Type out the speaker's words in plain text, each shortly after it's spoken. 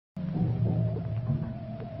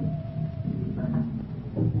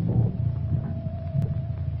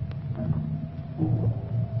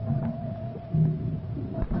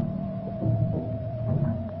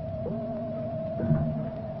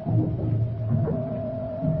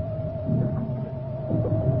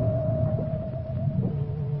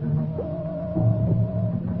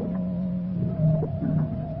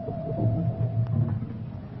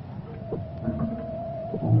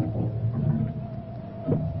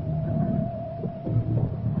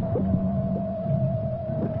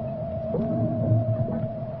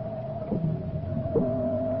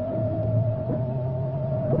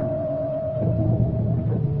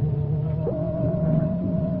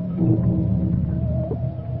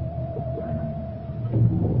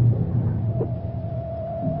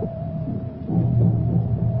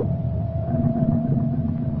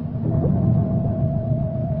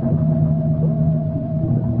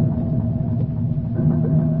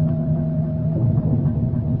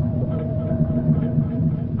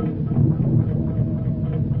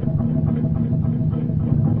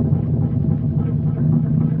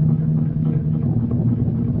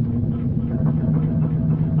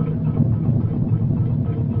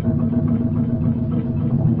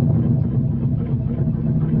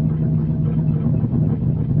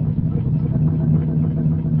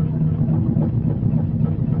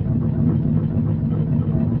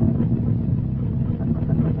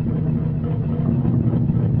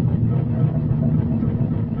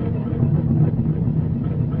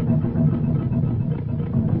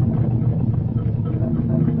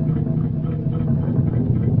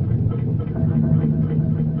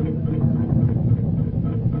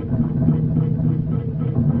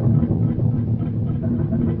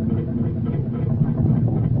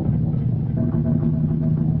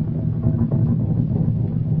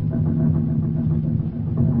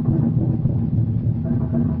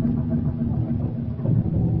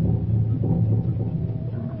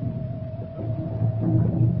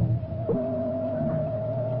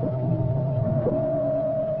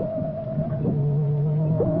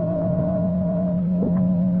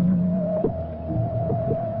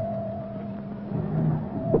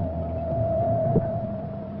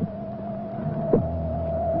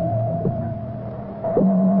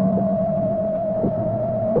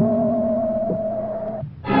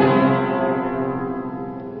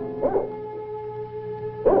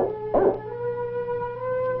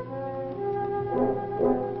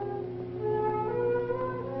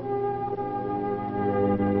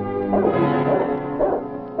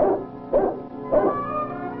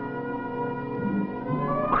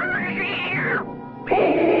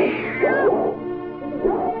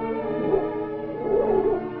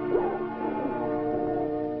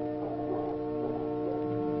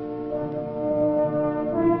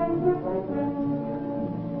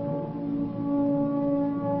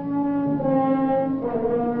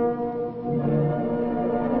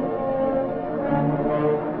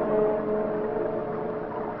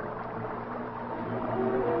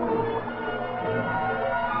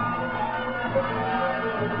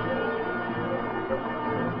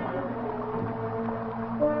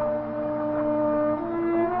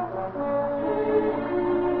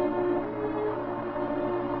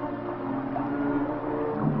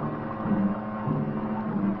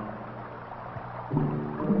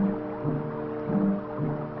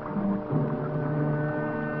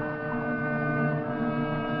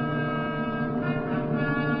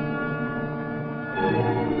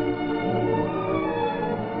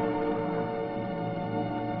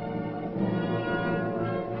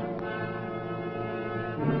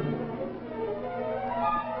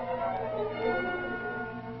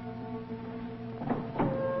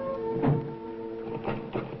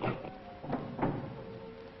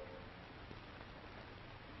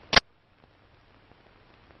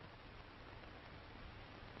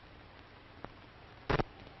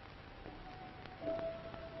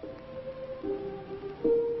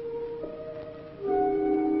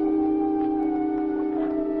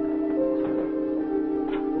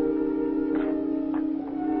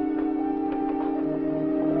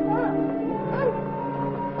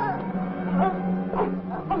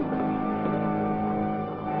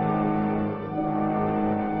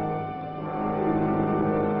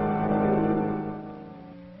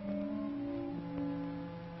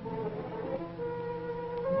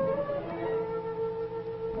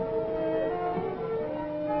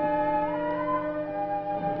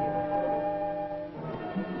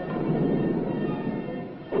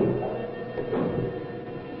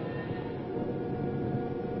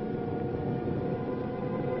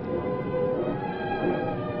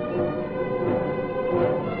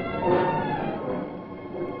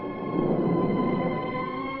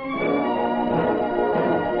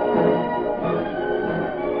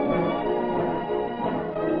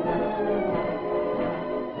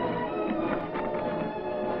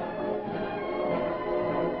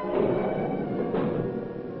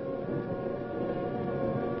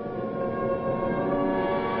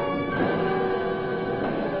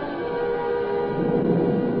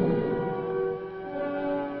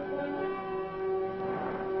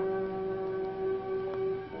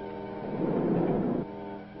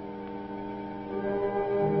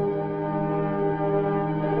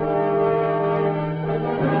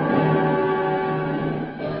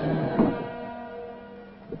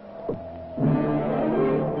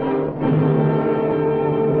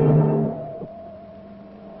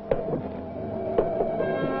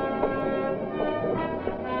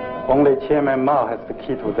Only Chairman Mao has the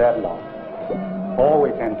key to that law. All we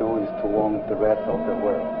can do is to warn the rest of the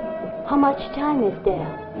world. How much time is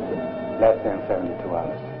there? Less than 72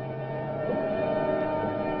 hours.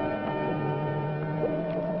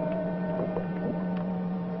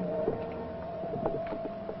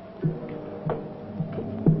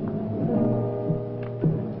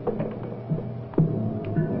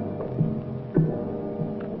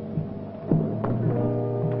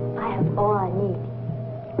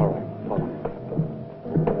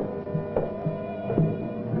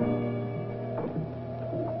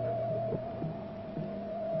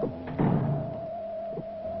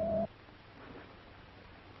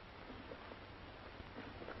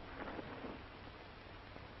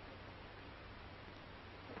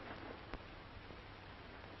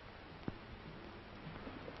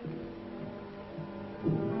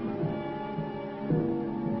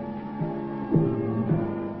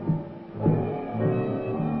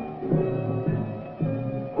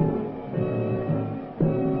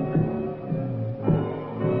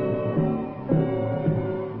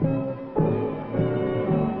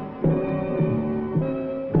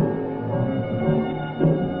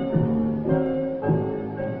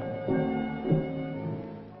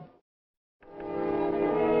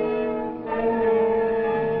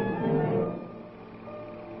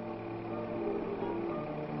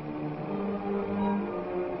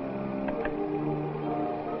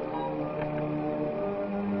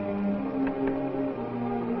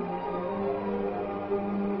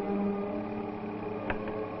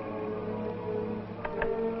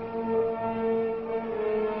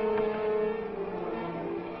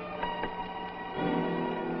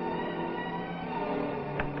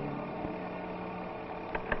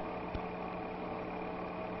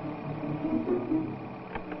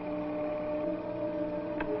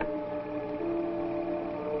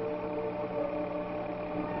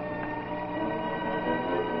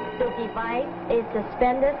 The device is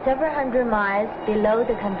suspended several hundred miles below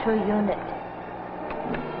the control unit.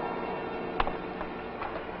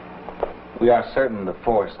 We are certain the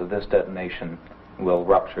force of this detonation will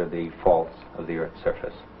rupture the faults of the Earth's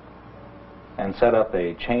surface and set up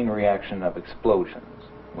a chain reaction of explosions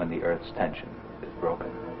when the Earth's tension is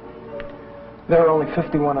broken. There are only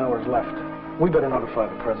 51 hours left. We better notify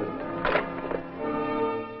the President.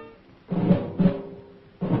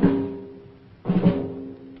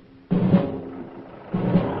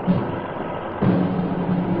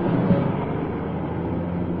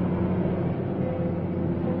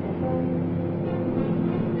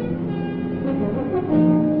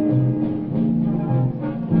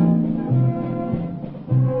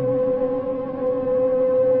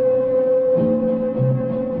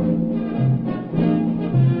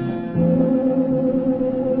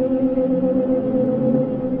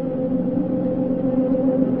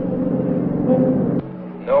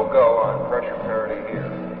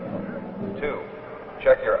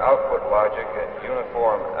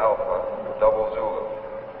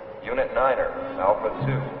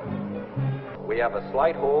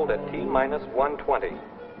 Slight hold at T-minus 120.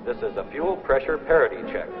 This is a fuel pressure parity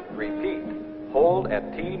check. Repeat, hold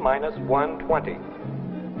at T-minus 120.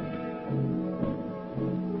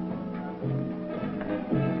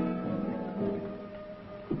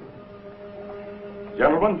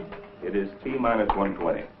 Gentlemen, it is T-minus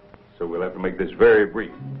 120, so we'll have to make this very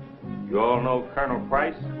brief. You all know Colonel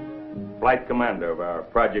Price, flight commander of our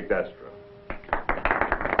Project Astra.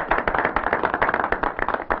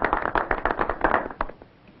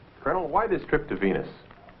 Colonel, why this trip to Venus?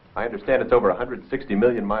 I understand it's over 160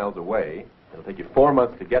 million miles away. It'll take you 4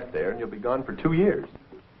 months to get there, and you'll be gone for 2 years.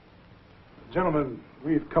 Gentlemen,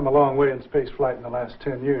 we've come a long way in space flight in the last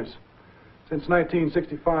 10 years. Since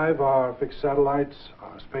 1965, our fixed satellites,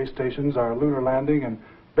 our space stations, our lunar landing, and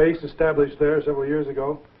base established there several years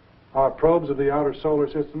ago, our probes of the outer solar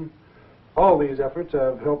system, all these efforts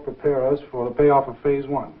have helped prepare us for the payoff of Phase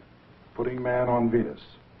 1, putting man on Venus.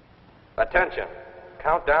 Attention.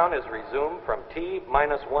 Countdown is resumed from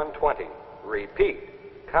T-minus 120. Repeat,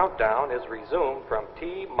 countdown is resumed from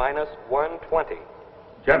T-minus 120.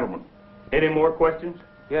 Gentlemen, any more questions?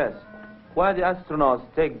 Yes. Why the astronauts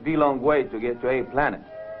take the long way to get to a planet?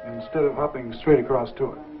 Instead of hopping straight across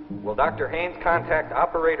to it. Will Dr. Haynes contact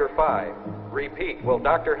Operator 5? Repeat, will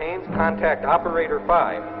Dr. Haynes contact Operator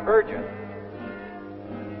 5? Urgent.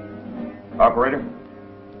 Operator,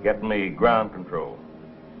 get me ground control,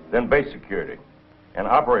 then base security. And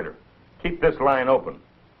operator, keep this line open.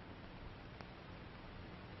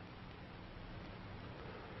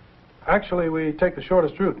 Actually, we take the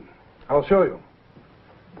shortest route. I'll show you.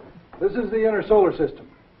 This is the inner solar system.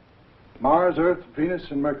 Mars, Earth, Venus,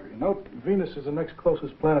 and Mercury. Note, Venus is the next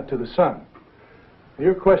closest planet to the sun.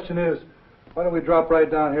 Your question is, why don't we drop right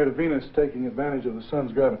down here to Venus, taking advantage of the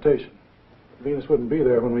sun's gravitation? Venus wouldn't be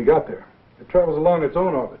there when we got there. It travels along its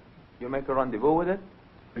own orbit. You make a rendezvous with it?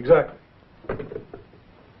 Exactly.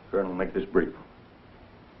 Colonel, make this brief.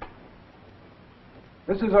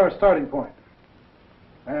 This is our starting point,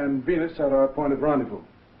 and Venus at our point of rendezvous.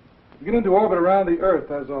 We get into orbit around the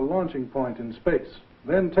Earth as a launching point in space.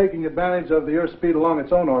 Then, taking advantage of the Earth's speed along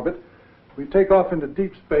its own orbit, we take off into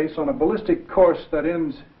deep space on a ballistic course that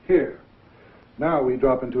ends here. Now we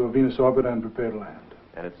drop into a Venus orbit and prepare to land.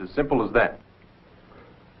 And it's as simple as that.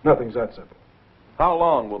 Nothing's that simple. How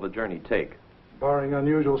long will the journey take? Barring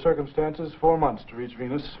unusual circumstances, 4 months to reach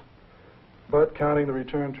Venus. But counting the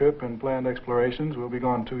return trip and planned explorations, we'll be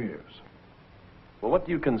gone 2 years. Well, what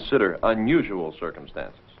do you consider unusual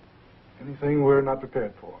circumstances? Anything we're not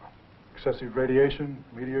prepared for. Excessive radiation,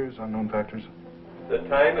 meteors, unknown factors. The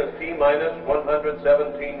time is T-minus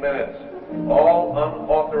 117 minutes. All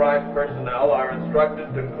unauthorized personnel are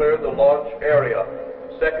instructed to clear the launch area.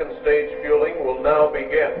 Second stage fueling will now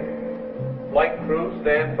begin. Flight crew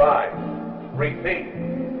stand by.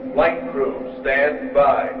 Repeat. Flight crew stand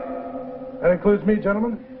by. That includes me,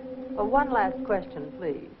 gentlemen? One last question,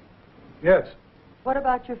 please. Yes. What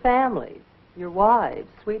about your families, your wives,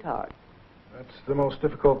 sweethearts? That's the most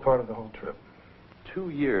difficult part of the whole trip. 2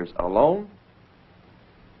 years alone?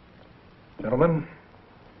 Gentlemen,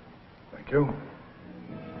 thank you.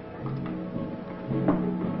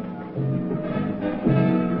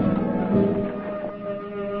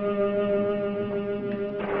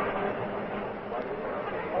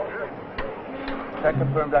 Check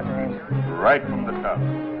confirmed, Dr. Haynes. Right from the top.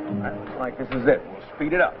 Looks like this is it. We'll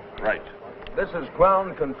speed it up. Right. This is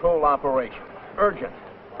ground control operation. Urgent.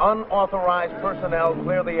 Unauthorized personnel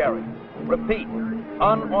clear the area. Repeat.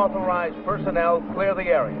 Unauthorized personnel clear the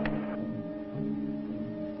area.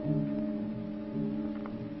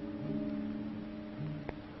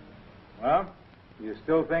 Well, you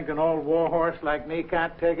still think an old warhorse like me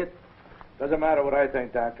can't take it? Doesn't matter what I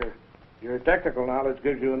think, Doctor. Your technical knowledge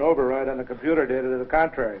gives you an override on the computer data to the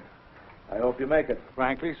contrary. I hope you make it.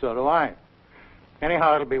 Frankly, so do I.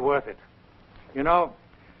 Anyhow, it'll be worth it. You know,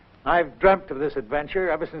 I've dreamt of this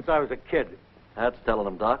adventure ever since I was a kid. That's telling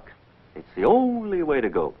them, Doc. It's the only way to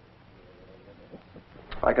go.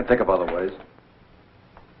 I can think of other ways.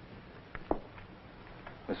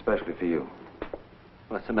 Especially for you.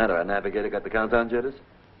 What's the matter? Our navigator got the countdown jitters?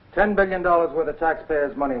 $10 billion worth of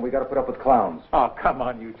taxpayers' money, and we got to put up with clowns. Oh, come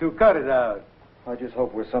on, you two. Cut it out. I just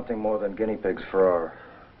hope we're something more than guinea pigs for our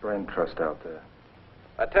brain trust out there.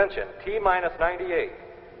 Attention, T-minus 98.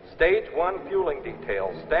 Stage 1 fueling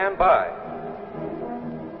details, stand by.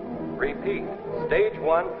 Repeat, Stage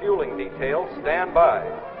 1 fueling details, stand by.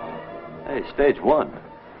 Hey, stage 1.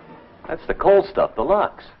 That's the cold stuff, the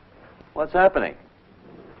locks. What's happening?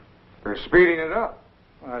 They're speeding it up.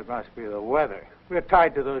 Well, it must be the weather. We're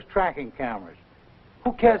tied to those tracking cameras.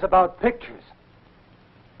 Who cares about pictures?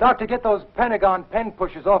 Doctor, get those Pentagon pen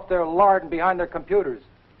pushers off their lard and behind their computers.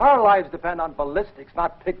 Our lives depend on ballistics,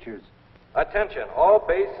 not pictures. Attention, all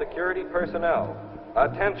base security personnel.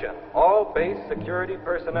 Attention, all base security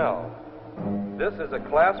personnel. This is a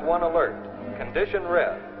Class 1 alert. Condition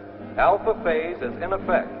red. Alpha phase is in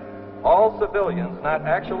effect. All civilians not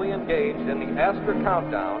actually engaged in the Astra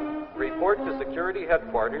countdown report to security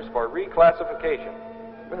headquarters for reclassification.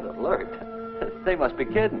 Red alert? They must be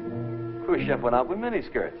kidding. Khrushchev went out with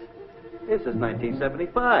miniskirts. This is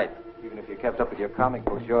 1975. Even if you kept up with your comic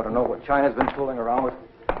books, you ought to know what China's been fooling around with.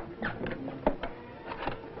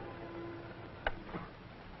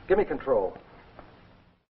 Give me control.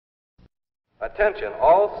 Attention,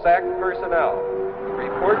 all SAC personnel.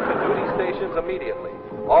 Report to duty stations immediately.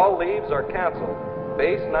 All leaves are canceled.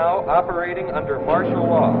 Base now operating under martial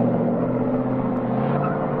law.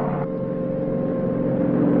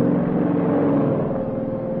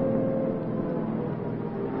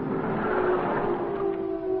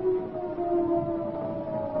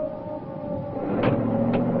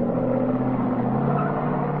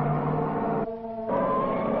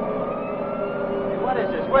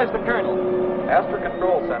 Where's the colonel? Astra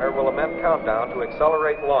Control Center will amend countdown to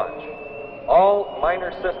accelerate launch. All minor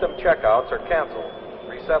system checkouts are canceled.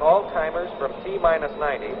 Reset all timers from T-minus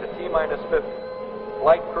 90 to T-minus 50.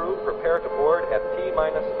 Flight crew prepare to board at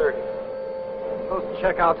T-minus 30. Those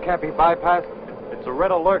checkouts can't be bypassed. It's a red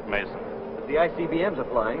alert, Mason. But the ICBMs are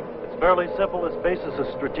flying. It's fairly simple. This base is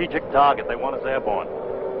a strategic target. They want us airborne.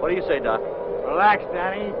 What do you say, Doc? Relax,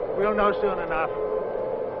 Danny. We'll know soon enough.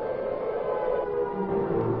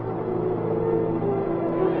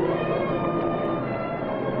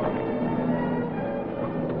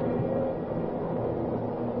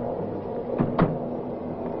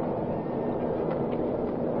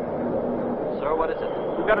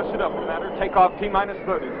 take off T-minus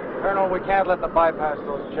 30. Colonel, we can't let them bypass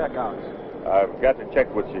those checkouts. I've got to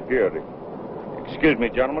check with security. Excuse me,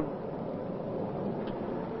 gentlemen.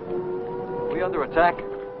 Are we under attack?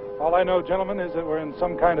 All I know, gentlemen, is that we're in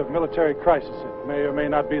some kind of military crisis. It may or may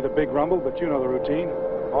not be the big rumble, but you know the routine.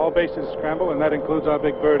 All bases scramble, and that includes our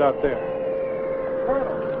big bird out there.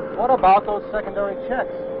 Colonel, what about those secondary checks?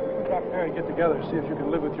 Drop there and get together, see if you can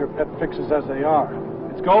live with your pet fixes as they are.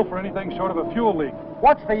 It's go for anything short of a fuel leak.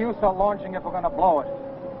 What's the use of launching if we're going to blow it?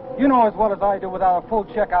 You know as well as I do, without a full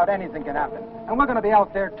checkout, anything can happen. And we're going to be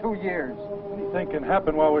out there 2 years. Anything can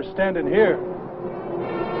happen while we're standing here.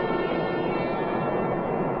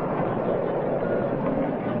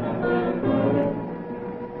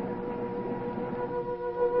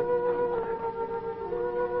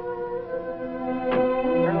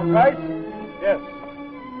 Colonel Price? Yes.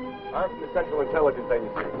 I'm from the Central Intelligence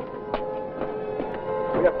Agency.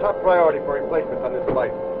 We have top priority for replacements on this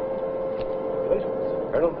flight. Replacements?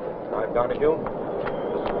 Colonel, I'm Donahue.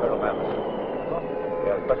 This is Colonel Mathis. We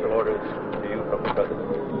have special orders to you from the President.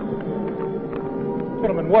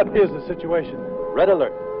 Gentlemen, what is the situation? Red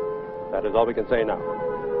alert. That is all we can say now.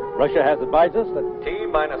 Russia has advised us that...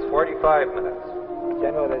 T-minus 45 minutes.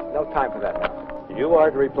 General, there's no time for that now. You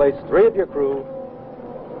are to replace 3 of your crew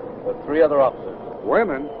with 3 other officers.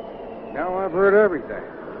 Women? Now I've heard everything.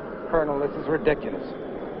 Colonel, this is ridiculous.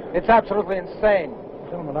 It's absolutely insane.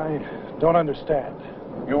 Gentlemen, I don't understand.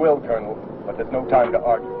 You will, Colonel, but there's no time to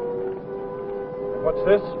argue. What's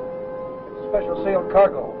this? It's special sealed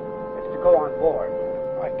cargo. It's to go on board.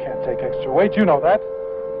 I can't take extra weight, you know that.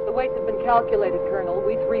 The weights have been calculated, Colonel.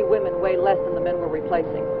 We 3 women weigh less than the men we're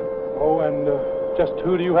replacing. Oh, and just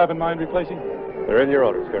who do you have in mind replacing? They're in your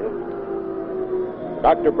orders, Colonel.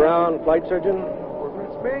 Dr. Brown, flight surgeon.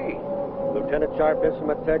 It's me. Lieutenant Sharp,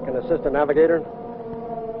 instrument tech and assistant navigator.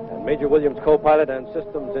 And Major Williams, co-pilot and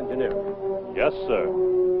systems engineer. Yes, sir.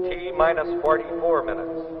 T-minus 44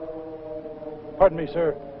 minutes. Pardon me,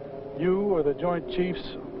 sir. You or the Joint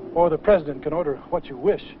Chiefs or the President can order what you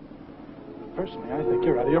wish. Personally, I think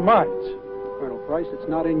you're out of your minds. Colonel Price, it's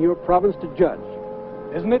not in your province to judge.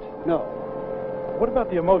 Isn't it? No. What about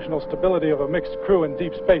the emotional stability of a mixed crew in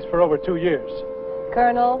deep space for over 2 years?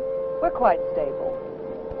 Colonel, we're quite stable.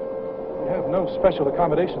 We have no special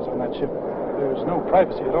accommodations on that ship. There's no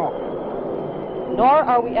privacy at all. Nor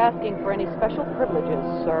are we asking for any special privileges,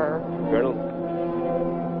 sir. Colonel,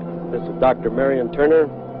 this is Dr. Marion Turner,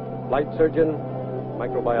 flight surgeon,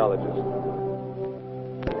 microbiologist.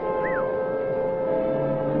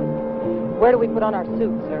 Where do we put on our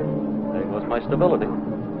suits, sir? There goes my stability.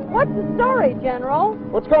 What's the story, General?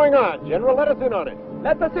 What's going on, General? Let us in on it.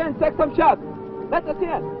 Let us in, take some shots. Let us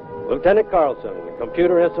in. Lieutenant Carlson,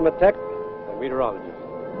 computer instrument tech and meteorologist.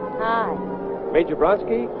 Hi. Major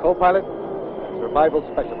Bronsky, co-pilot and survival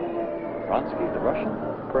specialist. Bronsky, the Russian?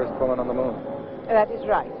 First woman on the moon. That is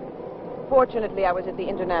right. Fortunately, I was at the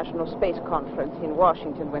International Space Conference in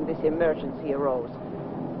Washington when this emergency arose.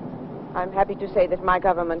 I'm happy to say that my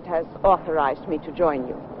government has authorized me to join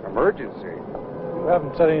you. Emergency? You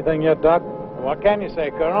haven't said anything yet, Doc. What can you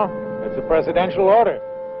say, Colonel? It's a presidential order.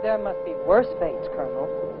 There must be worse fates, Colonel.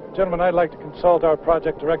 Gentlemen, I'd like to consult our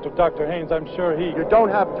project director, Dr. Haynes. I'm sure he... You don't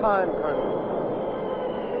have time, Colonel.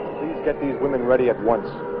 Please get these women ready at once.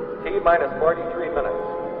 T-minus 43 minutes.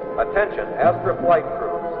 Attention, Astra flight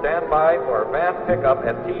crew. Stand by for van pickup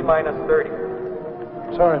at T-minus 30.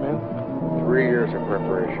 Sorry, man. 3 years of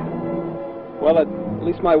preparation. Well, at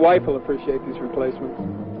least my wife will appreciate these replacements.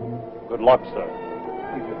 Good luck, sir.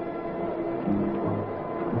 Thank you.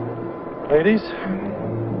 Ladies?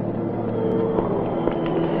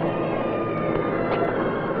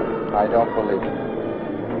 I don't believe it.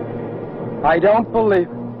 I don't believe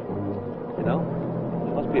it. You know,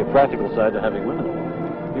 there must be a practical side to having women.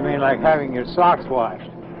 You mean like having your socks washed?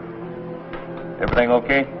 Everything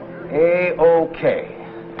okay? A-okay.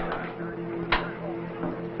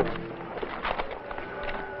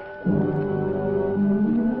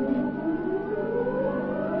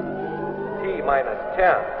 T-minus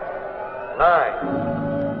 10,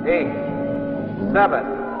 9, 8, 7,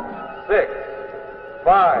 6,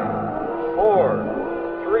 5, 4,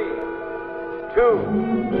 3, 2,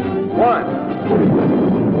 1.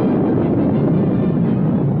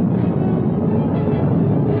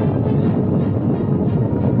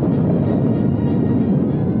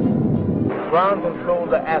 Ground control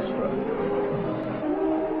to Astra.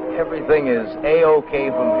 Everything is A-OK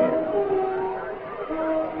from here.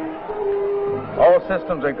 All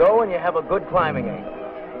systems are go and you have a good climbing angle.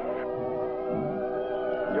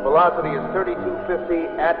 Your velocity is 3250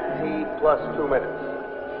 at T plus 2 minutes.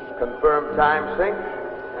 Confirm time sync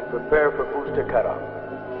and prepare for booster cutoff.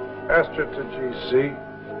 Astra to GC.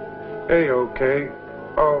 A-OK.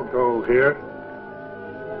 All go here.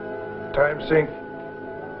 Time sync.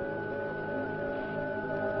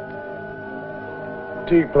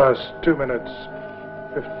 T plus 2 minutes,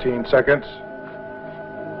 15 seconds.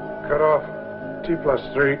 Cut off. T plus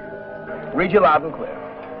 3. Read you loud and clear.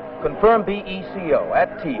 Confirm BECO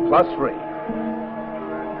at T plus 3.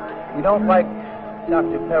 We don't like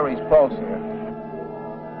Dr. Perry's pulse here.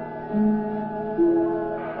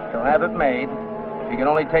 He'll have it made if he can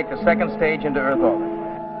only take the second stage into Earth orbit.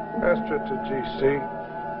 Astra to GC.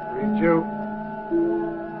 Read you.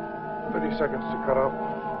 30 seconds to cut off.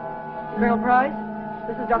 Colonel Price,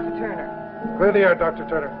 this is Dr. Turner. Clear the air, Dr.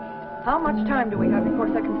 Turner. How much time do we have before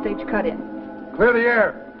second stage cut-in? Clear the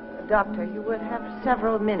air. Doctor, you will have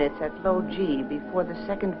several minutes at low G before the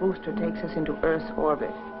second booster takes us into Earth's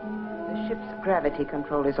orbit. The ship's gravity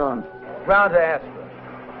control is on. Ground to Astra.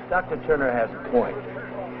 Dr. Turner has a point.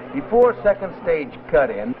 Before second stage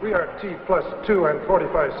cut-in... We are T plus 2 and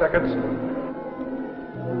 45 seconds.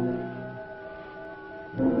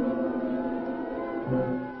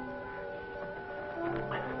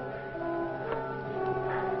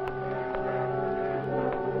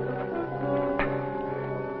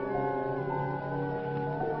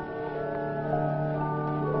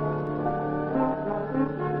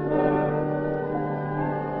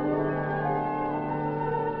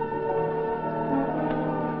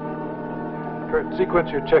 Sequence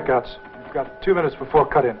your checkouts. You've got 2 minutes before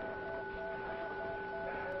cut-in.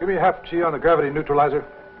 Give me a half G on the gravity neutralizer.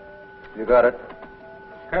 You got it.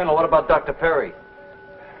 Colonel, what about Dr. Perry?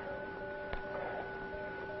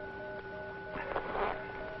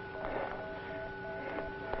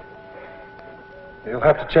 You'll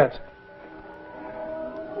have to chance it.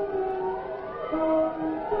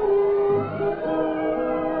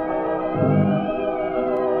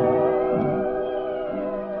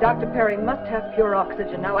 Dr. Perry must have pure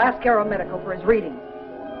oxygen. Now ask Aeromedical for his reading.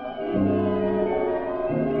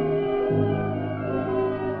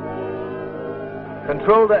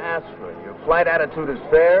 Control to Astra. Your flight attitude is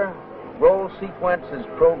fair. Roll sequence is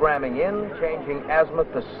programming in, changing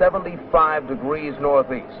azimuth to 75 degrees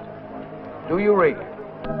northeast. Do you read?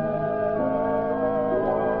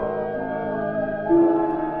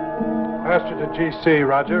 Astra to GC,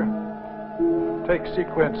 roger. Take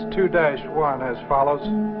sequence 2-1 as follows.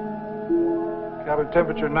 Cabin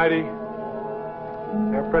temperature 90.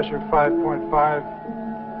 Air pressure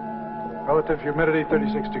 5.5. Relative humidity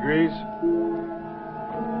 36 degrees.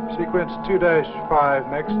 Sequence 2-5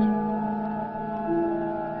 next.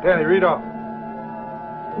 Danny, read off.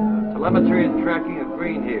 Telemetry and tracking of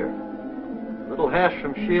green here. Little hash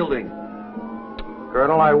from shielding.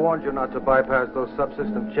 Colonel, I warned you not to bypass those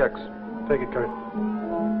subsystem checks. Take it, Kurt.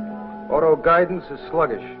 Auto guidance is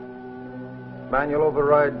sluggish. Manual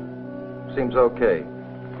override seems okay.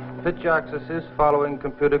 Pitch axis is following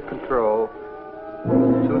computer control.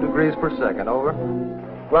 2 degrees per second, over.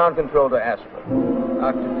 Ground control to Astra.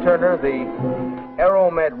 Dr. Turner, the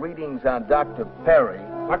Aeromed readings on Dr. Perry.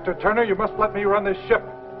 Dr. Turner, you must let me run this ship.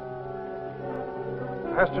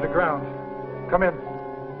 Astra to ground. Come in.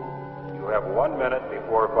 You have 1 minute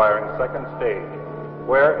before firing second stage.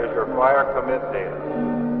 Where is your fire commit data?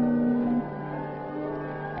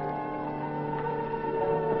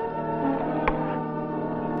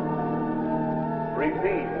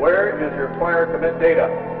 Repeat, where is your fire commit data?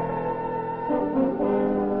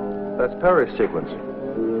 That's Perry's sequence.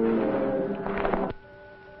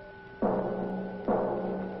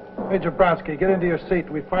 Major Bronsky, get into your seat.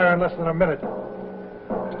 We fire in less than a minute.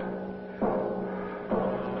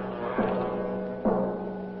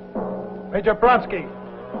 Major Bronsky.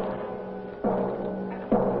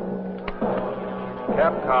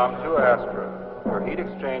 Capcom to Astra. For heat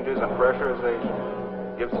exchanges and pressurization.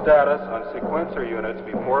 Give status on sequencer units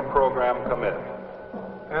before program commit.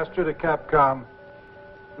 Astra to Capcom.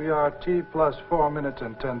 We are T plus 4 minutes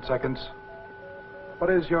and 10 seconds. What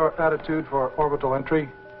is your attitude for orbital entry?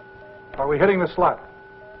 Are we hitting the slot?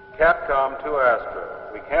 Capcom to Astra.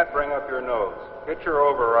 We can't bring up your nose. Hit your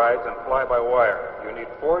overrides and fly by wire. You need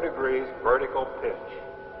 4 degrees vertical pitch.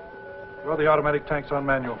 Throw the automatic tanks on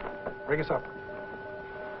manual. Bring us up.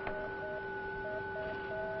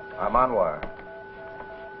 I'm on wire.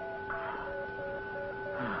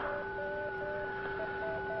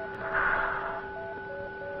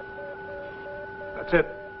 That's it.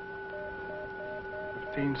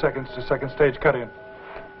 15 seconds to second stage cut-in.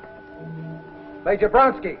 Major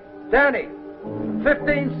Bronsky, Danny,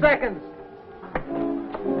 15 seconds.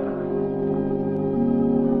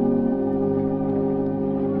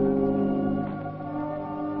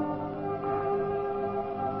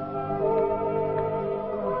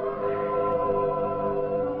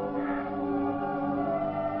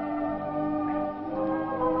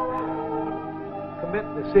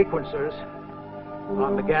 Commit the sequencers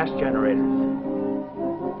on the gas generators.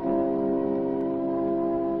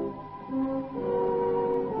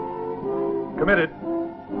 Committed.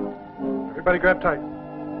 Everybody grab tight.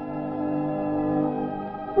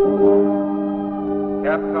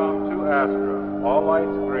 Capcom to Astra. All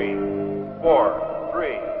lights green. 4,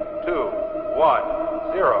 3, 2, 1,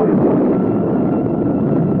 0.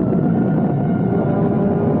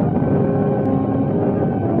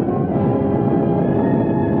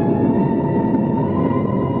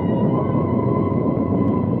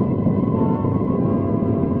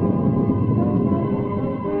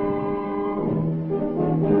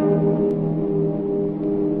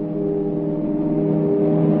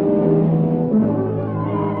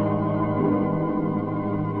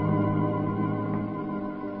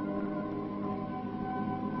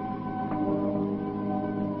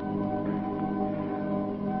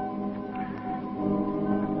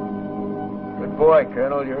 Boy,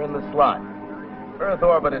 Colonel, you're in the slot. Earth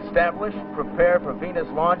orbit established. Prepare for Venus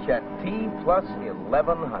launch at T plus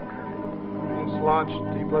 1100. Venus launch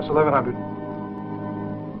T plus 1100.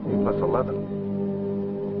 T plus 11.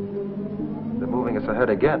 They're moving us ahead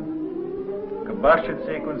again. Combustion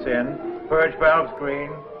sequence in. Purge valves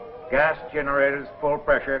green. Gas generators full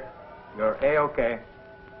pressure. You're A-OK.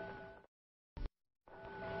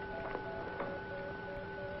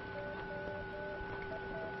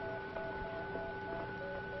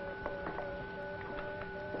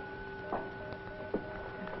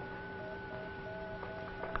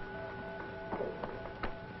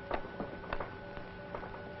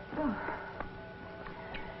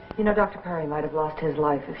 You know, Dr. Perry might have lost his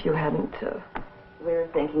life if you hadn't... We're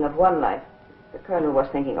thinking of one life. The Colonel was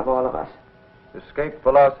thinking of all of us. Escape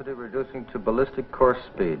velocity reducing to ballistic course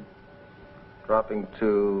speed. Dropping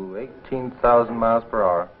to 18,000 miles per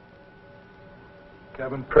hour.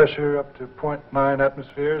 Cabin pressure up to 0.9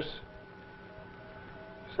 atmospheres.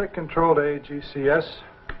 Set control to AGCS.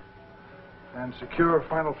 And secure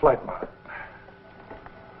final flight mode.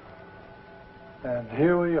 And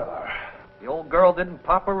here we are. The old girl didn't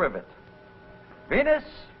pop a rivet. Venus,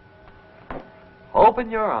 open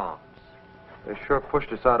your arms. They sure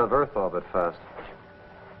pushed us out of Earth orbit fast.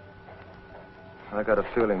 I got a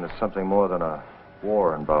feeling there's something more than a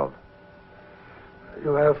war involved.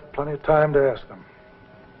 You'll have plenty of time to ask them.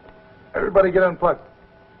 Everybody get unplugged.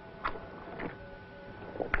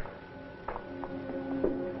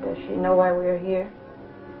 Does she know why we're here?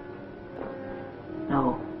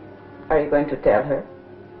 No. Are you going to tell her?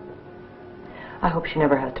 I hope she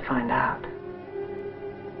never has to find out.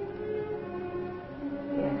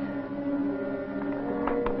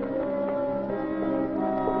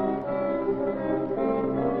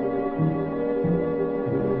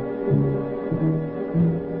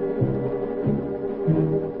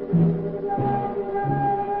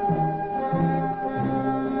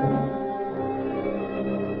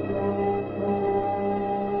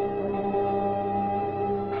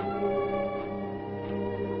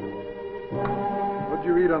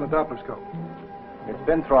 On the Doppler scope. It's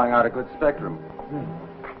been throwing out a good spectrum.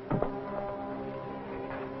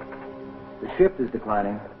 The shift is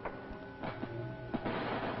declining.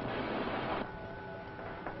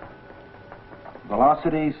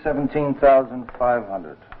 Velocity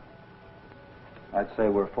 17,500. I'd say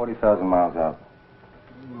we're 40,000 miles out.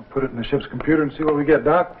 We'll put it in the ship's computer and see what we get,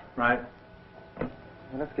 Doc. Right. Well,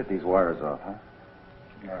 let's get these wires off, huh?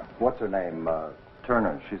 What's her name?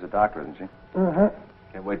 Turner. She's a doctor, isn't she? Mm-hmm.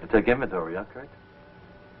 Can't wait to take inventory, huh, Kurt?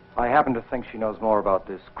 I happen to think she knows more about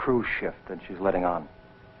this crew shift than she's letting on.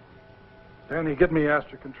 Danny, get me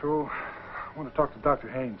Astra control. I want to talk to Dr.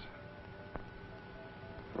 Haynes.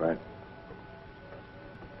 Right.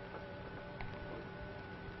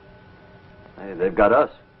 Hey, they've got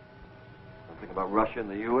us. Something about Russia and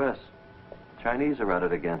the U.S. Chinese are at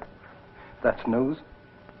it again. That's news?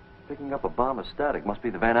 Picking up a bomb is static. Must be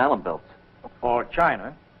the Van Allen belts. Or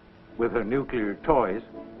China, with her nuclear toys.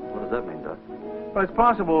 What does that mean, Doc? Well, it's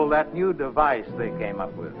possible that new device they came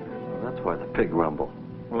up with. Well, that's why the pig rumble.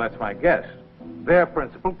 Well, that's my guess. Their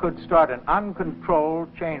principle could start an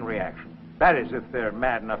uncontrolled chain reaction. That is, if they're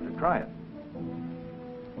mad enough to try it.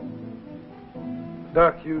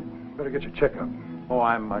 Doc, you'd better get your checkup. Oh,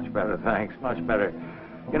 I'm much better, thanks. Much better.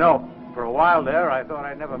 You know, for a while there, I thought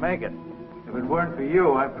I'd never make it. If it weren't for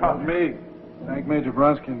you, I'd probably... Me. Thank Major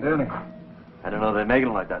Bronsky and Danny. I don't know they make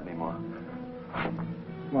them like that anymore.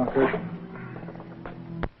 Come on, Kurt.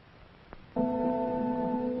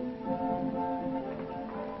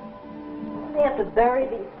 They have to bury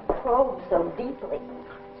these probes so deeply.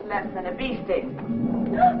 It's less than a bee sting.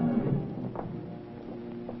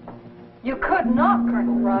 You could not,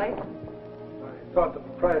 Colonel Wright. thought the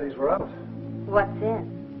proprieties were out. What's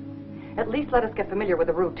in? At least let us get familiar with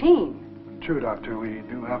the routine. True, Doctor. We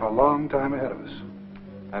do have a long time ahead of us.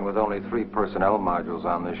 And with only 3 personnel modules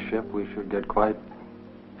on this ship, we should get quite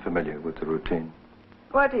familiar with the routine.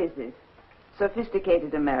 What is this?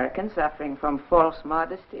 Sophisticated Americans suffering from false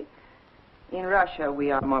modesty? In Russia,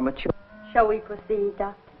 we are more mature. Shall we proceed,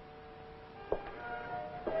 Doctor?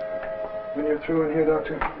 When you're through in here,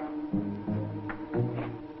 Doctor.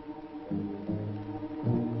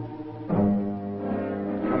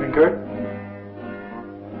 Coming, Kurt?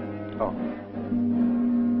 Oh.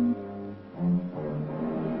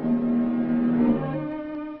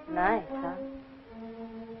 Nice, huh?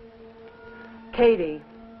 Katie,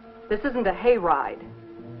 this isn't a hayride.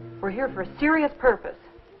 We're here for a serious purpose.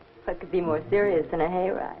 What could be more serious than a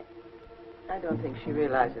hayride? I don't think she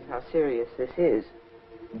realizes how serious this is.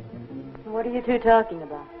 What are you two talking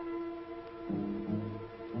about?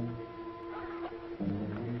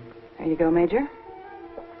 There you go, Major.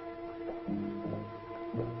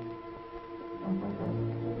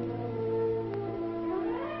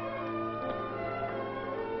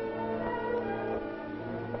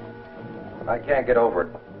 I can't get over it.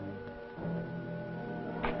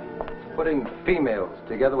 Putting females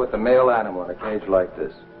together with a male animal in a cage like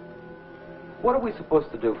this. What are we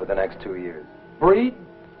supposed to do for the next 2 years? Breed?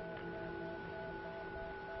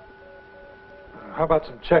 How about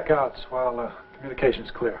some checkouts while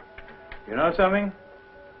communication's clear? You know something?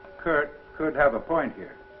 Kurt could have a point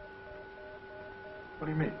here. What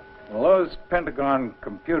do you mean? Well, those Pentagon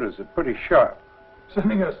computers are pretty sharp.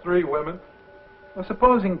 Sending us 3 women? Well,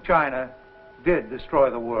 supposing China did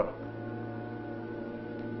destroy the world,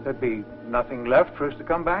 there'd be nothing left for us to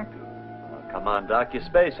come back to. Oh, come on, Doc, you're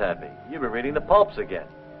space happy. You've been reading the pulps again.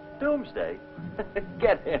 Doomsday?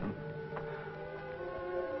 Get him.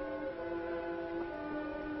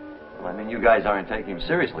 Well, I mean, you guys aren't taking him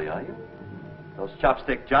seriously, are you? Those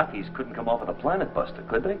chopstick jockeys couldn't come off with a planet buster,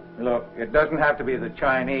 could they? Look, it doesn't have to be the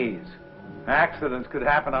Chinese. Accidents could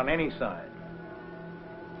happen on any side.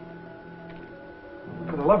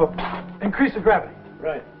 For the love of... Increase the gravity.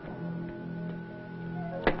 Right.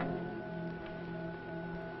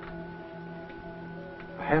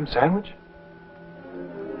 A ham sandwich?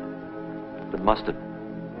 The mustard.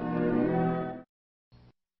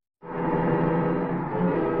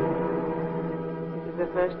 This is the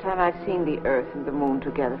first time I've seen the Earth and the Moon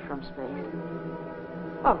together from space.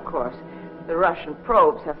 Of course, the Russian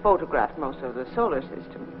probes have photographed most of the solar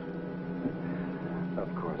system.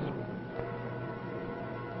 Of course.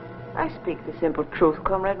 I speak the simple truth,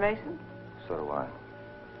 Comrade Mason. So do I.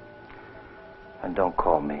 And don't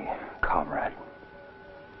call me comrade.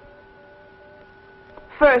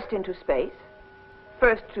 First into space.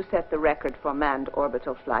 First to set the record for manned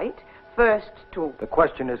orbital flight. First to... The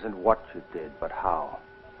question isn't what you did, but how.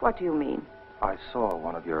 What do you mean? I saw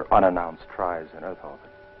one of your unannounced tries in Earth orbit.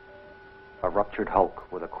 A ruptured hulk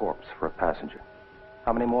with a corpse for a passenger.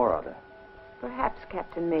 How many more are there? Perhaps,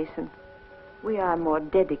 Captain Mason, we are more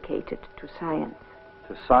dedicated to science.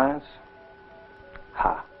 To science?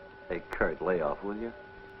 Ha. Hey, Kurt, lay off, will you?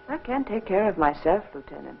 I can take care of myself,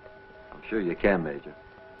 Lieutenant. I'm sure you can, Major.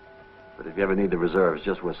 But if you ever need the reserves,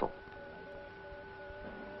 just whistle.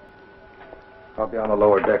 I'll be on the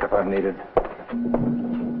lower deck if I'm needed.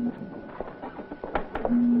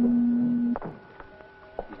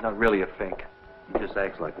 He's not really a fink. He just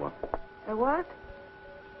acts like one. A what?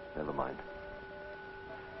 Never mind.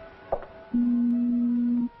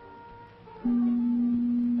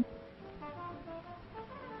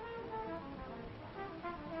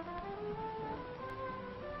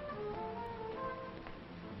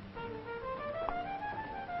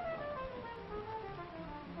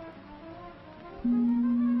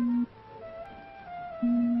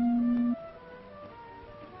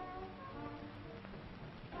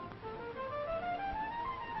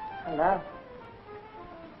 Hello.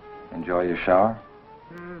 Enjoy your shower?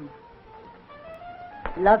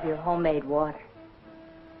 Love your homemade water.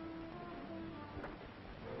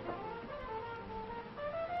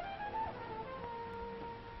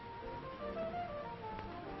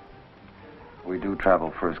 We do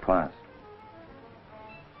travel first class.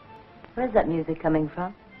 Where's that music coming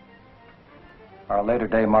from? Our later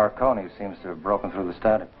day Marconi seems to have broken through the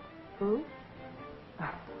static. Who?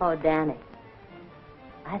 Oh, Danny.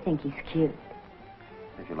 I think he's cute.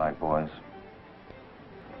 If you like boys.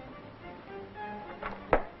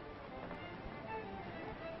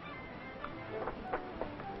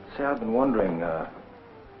 Say, I've been wondering,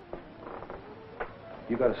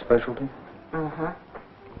 you got a specialty? Uh-huh.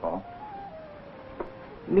 Oh?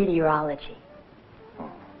 Meteorology.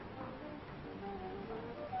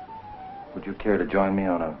 Would you care to join me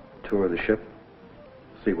on a tour of the ship?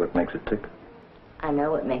 See what makes it tick? I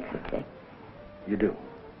know what makes it tick. You do?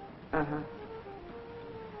 Uh-huh.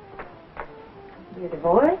 You're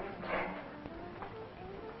divorced.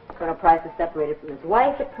 Colonel Price is separated from his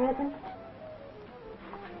wife at present.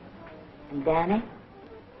 And Danny?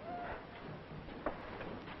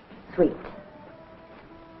 Sweet.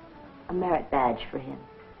 A merit badge for him.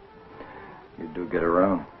 You do get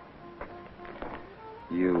around.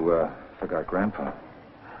 You, forgot Grandpa.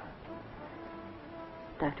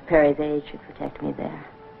 Dr. Perry's age should protect me there.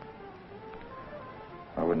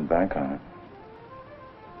 I wouldn't bank on it.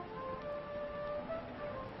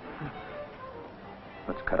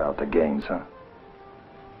 Let's cut out the games, huh?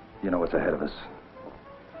 You know what's ahead of us.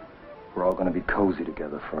 We're all going to be cozy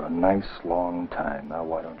together for a nice long time. Now,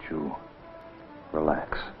 why don't you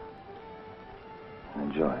relax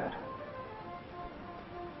and enjoy it?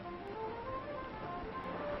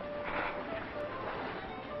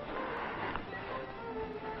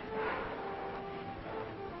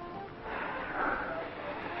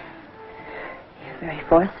 You're very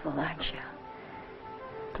forceful, aren't you?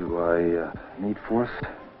 Do I need force?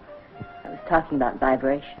 I was talking about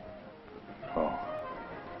vibration. Oh.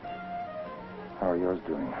 How are yours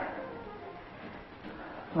doing?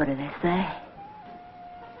 What do they say?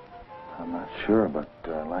 I'm not sure, but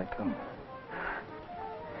I like them.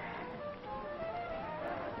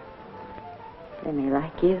 They may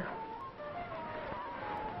like you.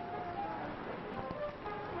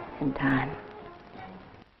 In time.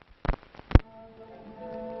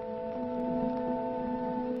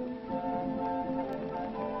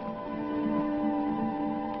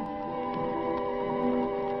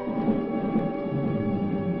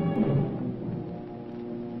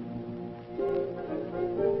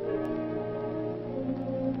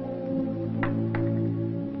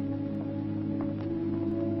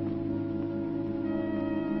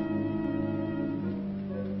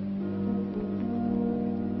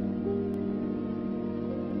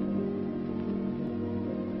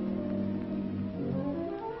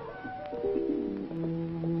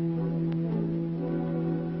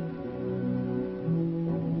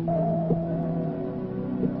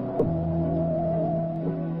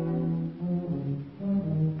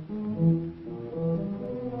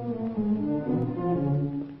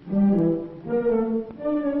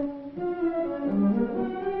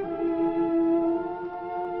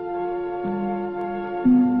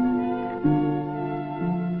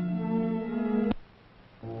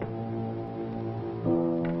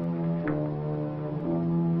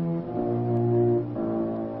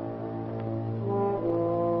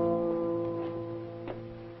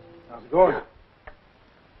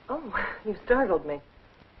 You startled me.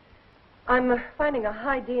 I'm finding a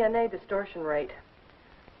high DNA distortion rate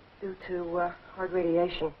due to hard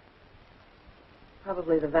radiation.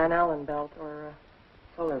 Probably the Van Allen belt or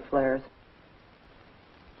solar flares.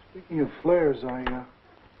 Speaking of flares, I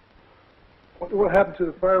wonder what happened to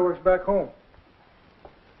the fireworks back home.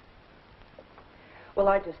 Well,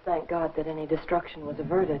 I just thank God that any destruction was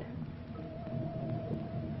averted.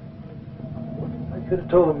 I could have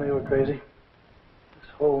told them they were crazy. The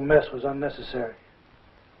whole mess was unnecessary.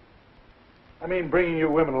 I mean, bringing you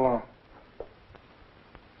women along.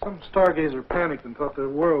 Some stargazer panicked and thought the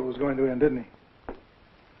world was going to end, didn't he?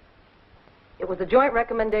 It was a joint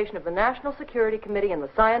recommendation of the National Security Committee and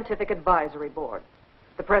the Scientific Advisory Board.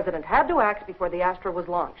 The president had to act before the Astra was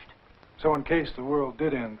launched. So in case the world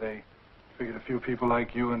did end, they figured a few people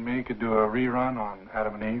like you and me could do a rerun on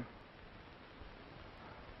Adam and Eve?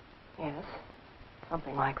 Yes,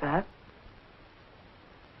 something like that.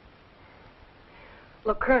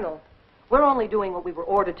 Look, Colonel, we're only doing what we were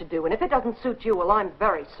ordered to do, and if it doesn't suit you, well, I'm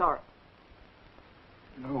very sorry.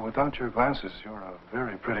 No, without your glasses, you're a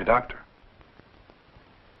very pretty doctor.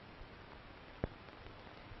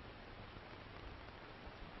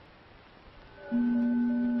 Oh,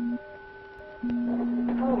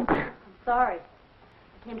 I'm sorry.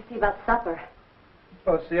 I came to see about supper.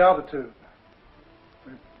 Oh, it's the altitude.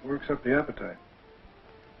 It works up the appetite.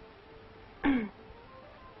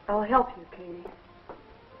 I'll help you, Katie.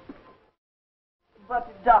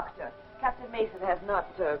 But, Doctor, Captain Mason has not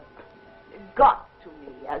got to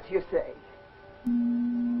me, as you say.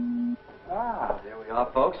 Ah, there we are,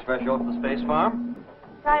 folks, fresh off the space farm.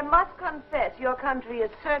 I must confess, your country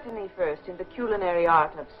is certainly first in the culinary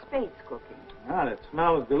art of space cooking. Ah, that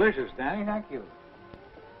smells delicious, Danny. Thank you.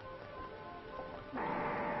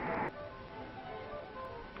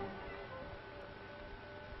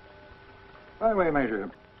 By the way,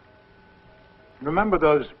 Major, remember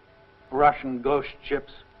those Russian ghost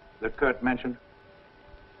ships that Kurt mentioned?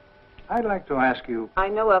 I'd like to ask you... I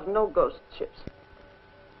know of no ghost ships.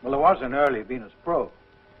 Well, there was an early Venus probe.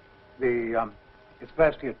 It's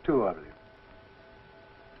Vestia 2, I believe.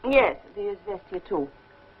 Yes, the Izvestia 2.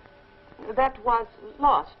 That was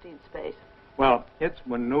lost in space. Well, its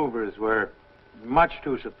maneuvers were much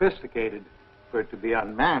too sophisticated for it to be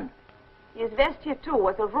unmanned. Izvestia 2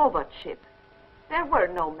 was a robot ship. There were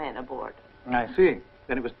no men aboard. I see.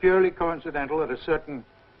 Then it was purely coincidental that a certain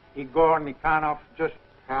Igor Nikhanov just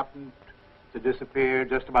happened to disappear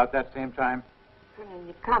just about that same time? Colonel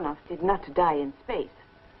Nikhanov did not die in space.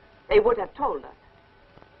 They would have told us.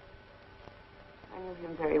 I knew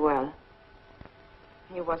him very well.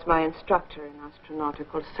 He was my instructor in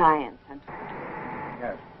astronautical science and...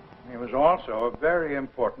 Yes. He was also a very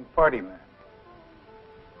important party man.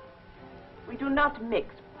 We do not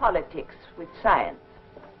mix politics with science.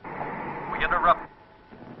 We interrupt.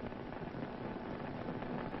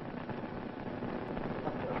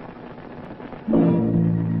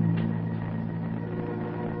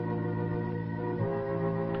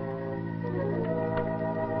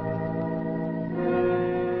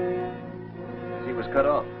 He was cut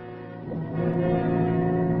off.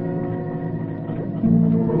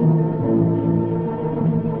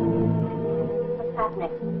 What's happening?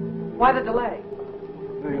 Why the delay?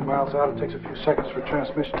 A million miles out, it takes a few seconds for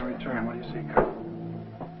transmission to return. What do you see, Colonel?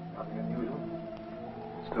 Nothing unusual.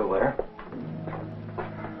 Still there.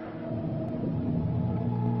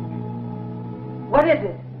 What is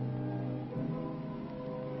it?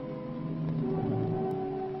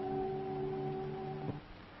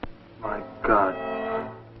 My God.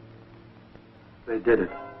 They did it.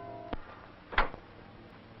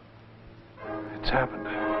 It's happened.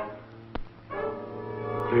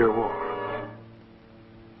 Clear war.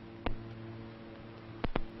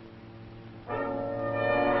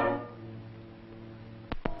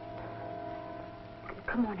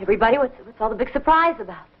 Come on, everybody. What's all the big surprise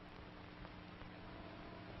about?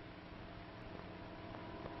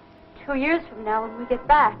 2 years from now when we get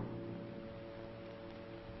back.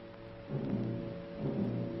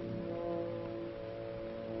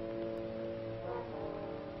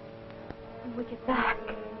 When we get back.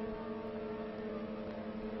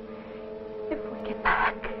 If we get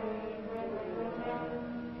back.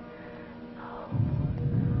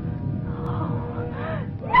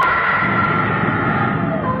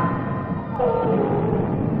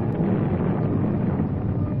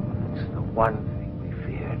 It's the one thing we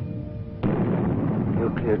feared.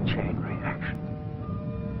 Nuclear chain reaction.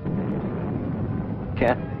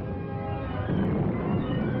 Can't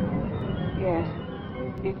Yes,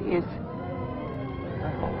 it is.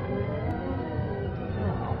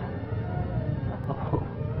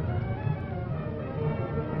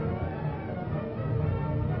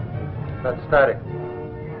 That's static.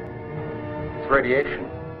 It's radiation.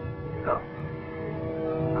 No.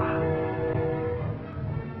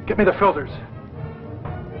 Get me the filters.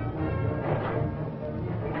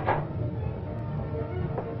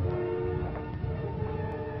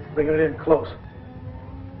 Bringing it in close.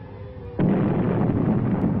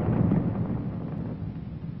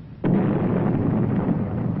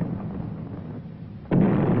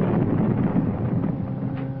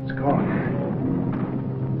 It's gone.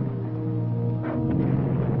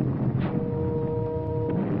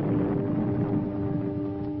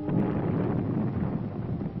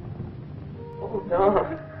 Hold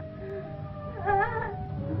on.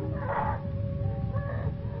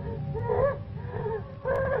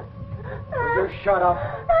 Will you shut up?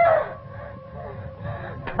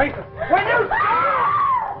 Mason, will you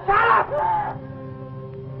shut up?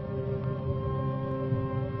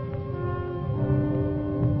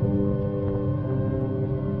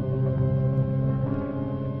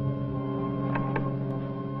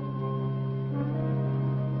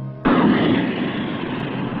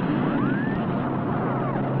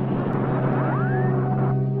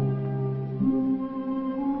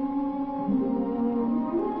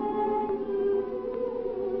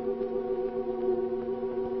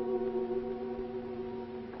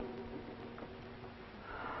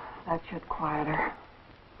 That should quiet her.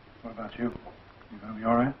 What about you? You gonna be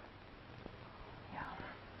all right?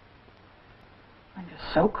 I'm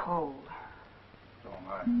just so cold. So am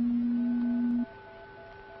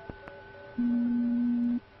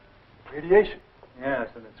I. Radiation. Yes,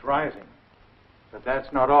 and it's rising. But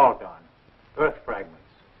that's not all, Don. Earth fragments.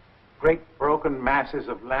 Great broken masses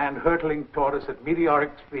of land hurtling toward us at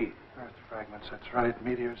meteoric speed. Earth fragments, that's right.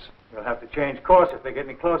 Meteors. We'll have to change course if they get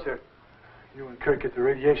any closer. You and Kirk get the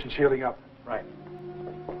radiation shielding up. Right.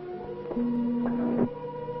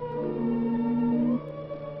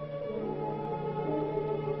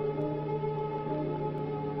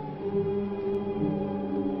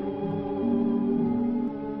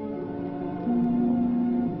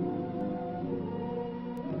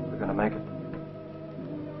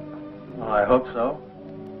 hope so.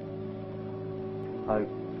 I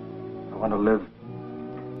want to live.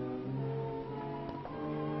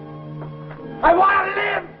 I want to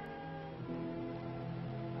live!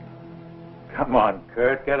 Come on,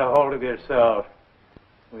 Kurt, get a hold of yourself.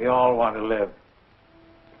 We all want to live.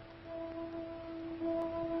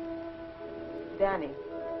 Danny.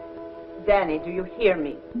 Danny, do you hear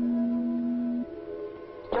me?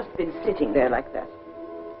 He's just been sitting there like that.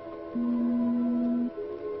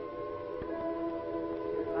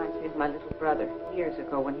 Reminds me of my little brother, years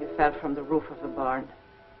ago when he fell from the roof of the barn.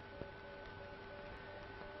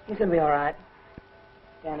 He's gonna be all right.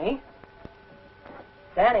 Danny?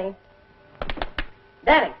 Danny?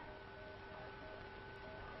 Danny!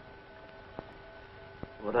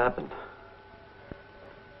 What happened?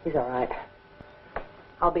 He's all right.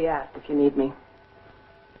 I'll be asked if you need me.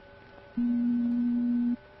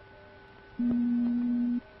 I'm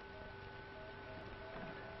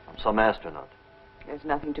some astronaut. There's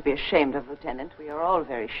nothing to be ashamed of, Lieutenant. We are all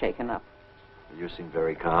very shaken up. You seem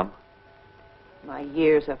very calm. My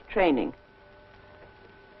years of training.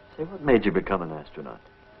 Say, what made you become an astronaut?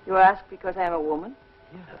 You ask because I am a woman?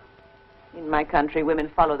 Yeah. In my country,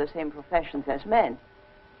 women follow the same professions as men.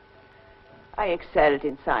 I excelled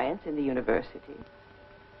in science in the university.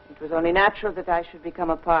 It was only natural that I should become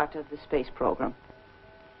a part of the space program.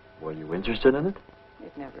 Were you interested in it?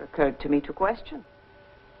 It never occurred to me to question.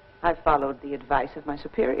 I followed the advice of my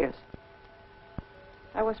superiors.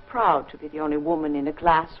 I was proud to be the only woman in a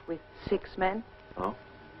class with 6 men. Oh?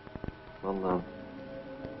 Well,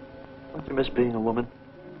 don't you miss being a woman?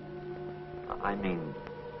 I mean...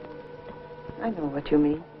 I know what you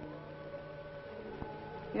mean.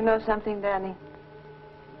 You know something, Danny?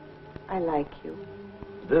 I like you.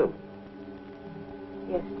 Do?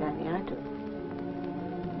 Yes, Danny, I do.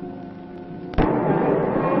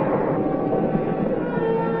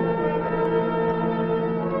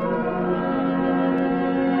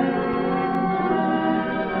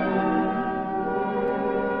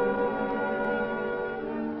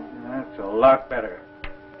 That's a lot better.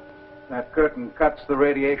 That curtain cuts the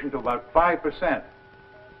radiation to about 5%.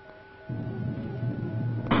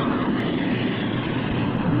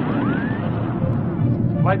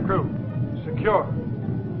 Flight crew, secure.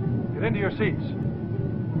 Get into your seats.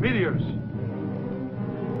 Meteors.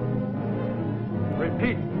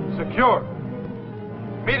 Repeat, secure.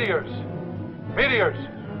 Meteors. Meteors.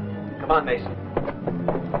 Come on, Mason.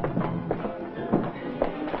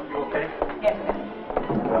 You okay? Yes,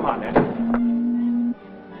 Come on, then.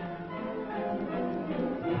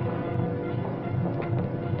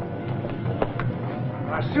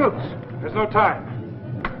 Our suits. There's no time.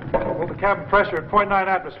 Hold the cabin pressure at 0.9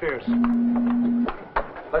 atmospheres.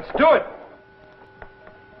 Let's do it!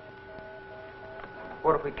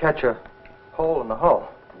 What if we catch a hole in the hull?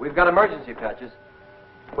 We've got emergency patches.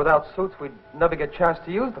 Without suits, we'd never get a chance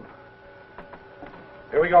to use them.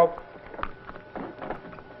 Here we go.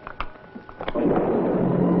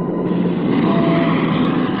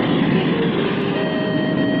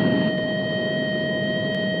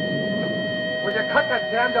 Will you cut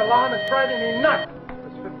that damned alarm? It's driving me nuts.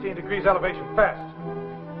 15 degrees elevation fast.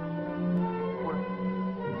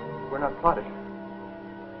 We're not plotted.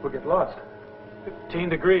 We'll get lost. 15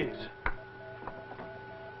 degrees.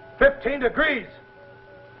 15 degrees!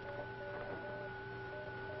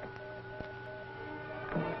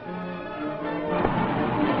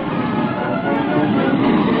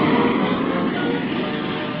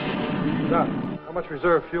 Doc, how much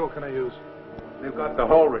reserve fuel can I use? We've got the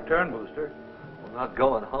whole return booster. We're not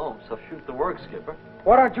going home, so shoot the work, Skipper.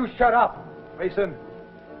 Why don't you shut up? Mason.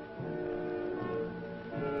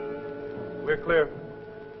 We're clear.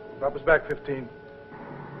 Drop us back 15.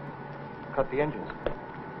 Cut the engines.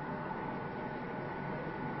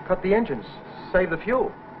 Cut the engines. Save the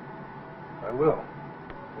fuel. I will.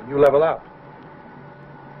 When you level out.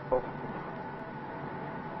 Oh.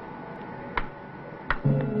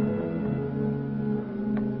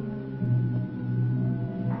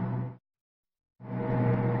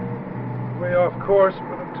 Way off course,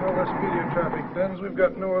 but until this meteor traffic bends, we've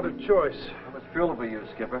got no other choice. How much fuel have we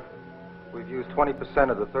used, Skipper? We've used 20%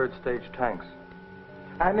 of the third stage tanks.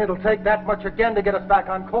 And it'll take that much again to get us back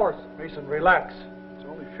on course. Mason, relax. It's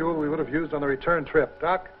only fuel we would have used on the return trip.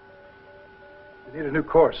 Doc, we need a new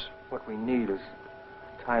course. What we need is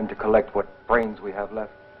time to collect what brains we have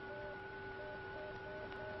left.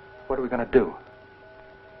 What are we going to do?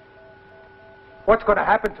 What's going to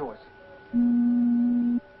happen to us?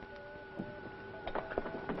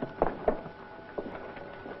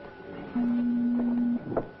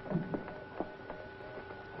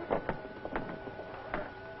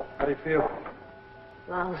 How do you feel?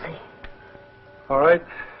 Lousy. All right.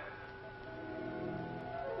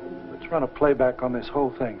 Let's run a playback on this whole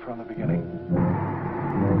thing from the beginning.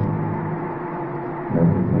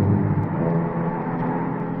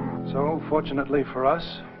 So, fortunately for us,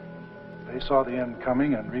 they saw the end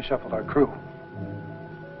coming and reshuffled our crew.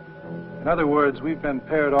 In other words, we've been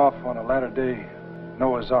paired off on a latter-day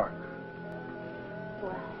Noah's Ark.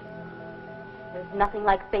 Well, there's nothing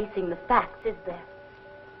like facing the facts, is there?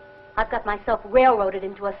 I've got myself railroaded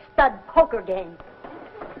into a stud poker game.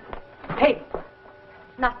 Hey,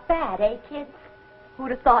 not bad, eh, kids?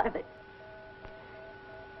 Who'd have thought of it?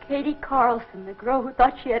 Katie Carlson, the girl who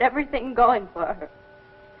thought she had everything going for her.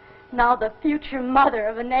 Now the future mother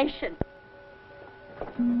of a nation.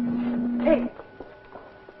 Hey.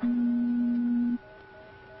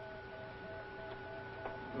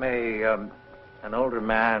 May an older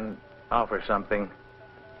man offer something?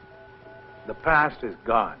 The past is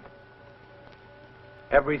gone.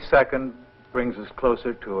 Every second brings us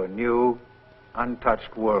closer to a new,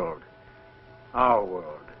 untouched world. Our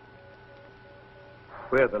world.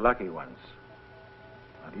 We're the lucky ones.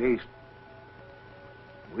 At least,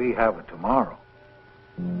 we have a tomorrow.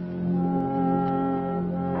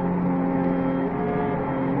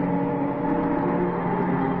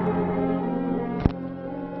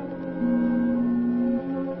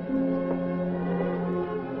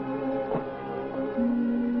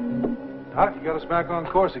 Doc, you got us back on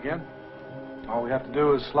course again. All we have to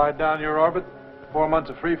do is slide down your orbit, 4 months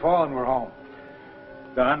of free fall, and we're home.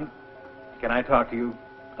 Don, can I talk to you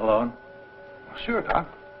alone? Sure, Doc.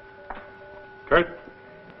 Kurt?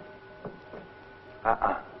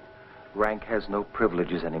 Rank has no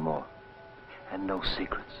privileges anymore. And no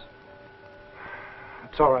secrets.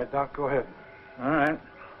 It's all right, Doc. Go ahead. All right.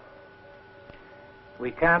 We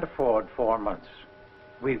can't afford 4 months.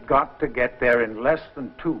 We've got to get there in less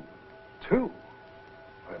than 2. 2?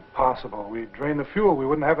 Impossible. We'd drain the fuel. We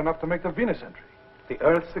wouldn't have enough to make the Venus entry. The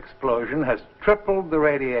Earth's explosion has tripled the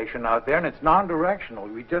radiation out there, and it's non-directional.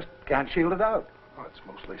 We just can't shield it out. Oh, it's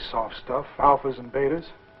mostly soft stuff, alphas and betas.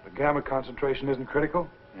 The gamma concentration isn't critical.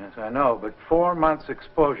 Yes, I know, but 4 months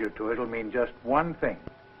exposure to it will mean just one thing.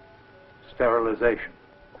 Sterilization.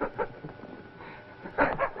 The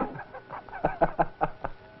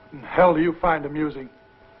hell do you find amusing?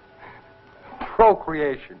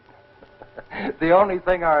 Procreation. The only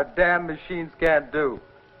thing our damn machines can't do.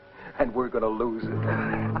 And we're going to lose it.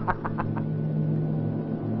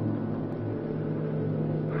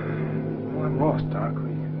 Well, I'm lost, Doc.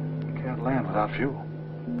 We can't land without fuel.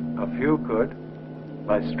 A few could.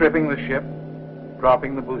 By stripping the ship,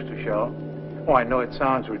 dropping the booster shell. Oh, I know it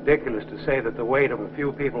sounds ridiculous to say that the weight of a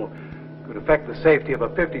few people could affect the safety of a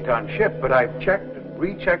 50-ton ship, but I've checked and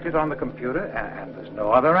rechecked it on the computer, and there's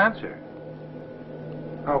no other answer.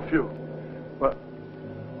 How few? Well...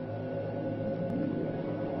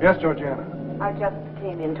 Yes, Georgiana? I just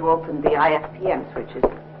came in to open the IFPM switches.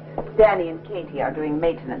 Danny and Katie are doing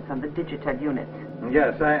maintenance on the digital units.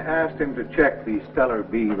 Yes, I asked him to check the Stellar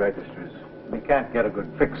B registers. We can't get a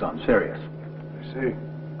good fix on Sirius. I see.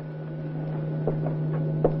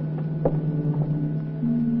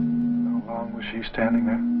 How long was she standing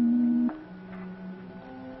there?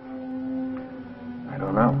 I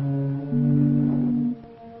don't know.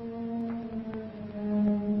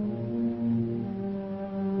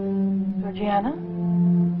 Georgiana?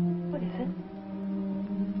 What is it?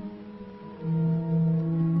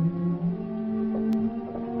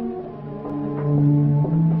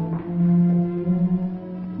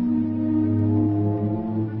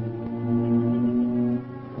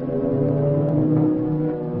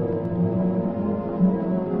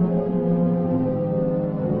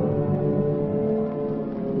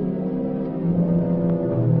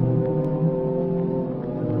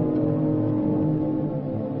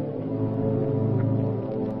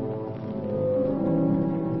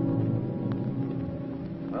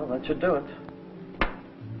 That should do it.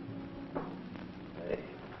 Hey.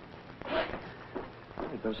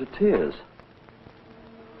 Those are tears.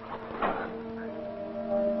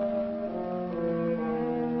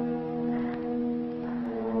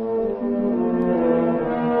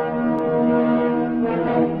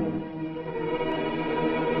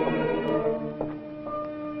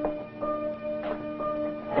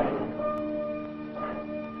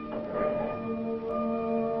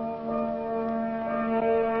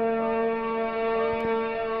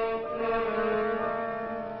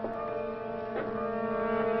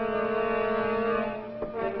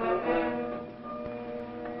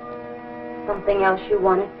 Something else you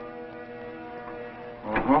wanted?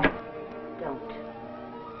 Uh-huh. Don't.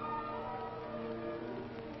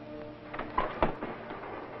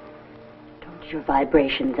 Don't your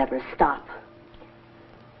vibrations ever stop?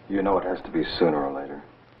 You know it has to be sooner or later.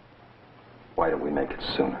 Why don't we make it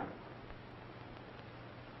sooner?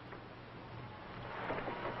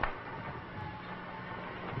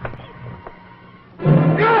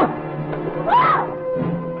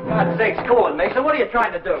 God's sakes, cool it, Mason. What are you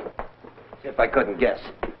trying to do? See if I couldn't guess.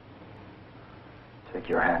 Take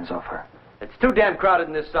your hands off her. It's too damn crowded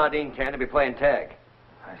in this sardine can to be playing tag.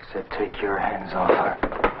 I said take your hands off her.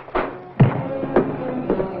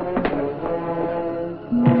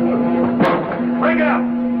 Bring it up!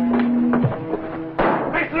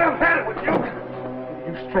 Mason, I've had it with you!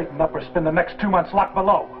 You straighten up or spend the next 2 months locked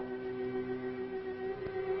below.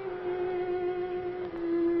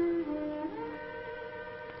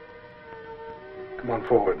 Come on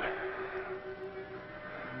forward.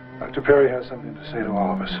 Dr. Perry has something to say to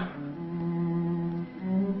all of us.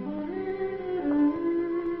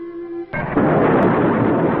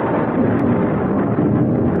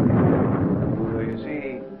 So you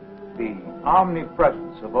see, the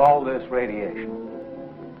omnipresence of all this radiation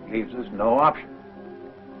leaves us no option.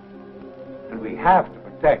 And we have to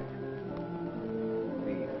protect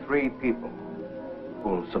the 3 people who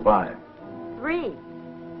will survive. 3?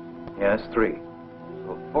 Yes, 3.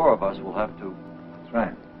 So 4 of us will have to... That's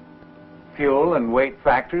right. Fuel and weight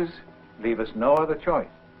factors leave us no other choice.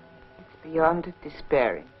 It's beyond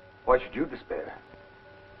despairing. Why should you despair?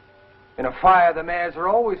 In a fire, the mayors are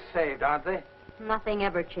always saved, aren't they? Nothing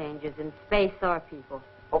ever changes in space or people.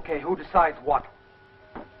 Okay, who decides what?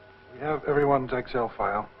 We have everyone's Excel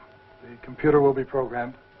file. The computer will be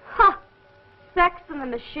programmed. Ha! Sex in the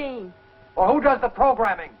machine. Well, who does the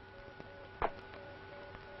programming?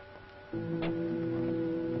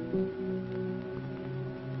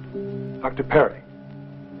 Dr. Perry.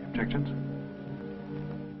 Any objections?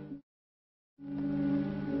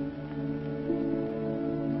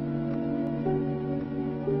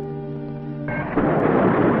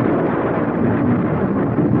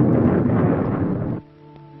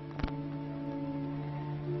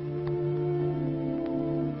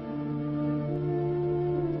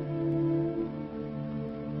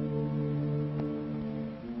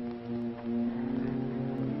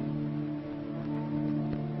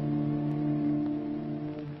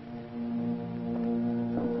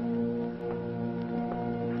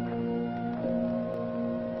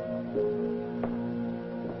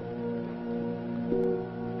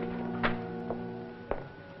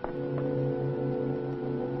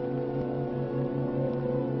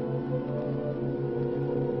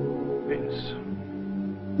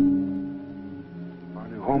 Our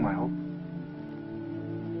new home, I hope.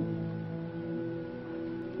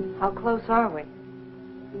 How close are we?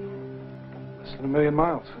 Less than 1 million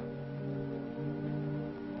miles.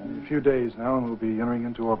 Only a few days now, and we'll be entering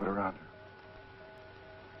into orbit around her.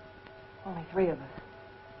 Only 3 of us.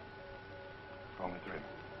 Only 3.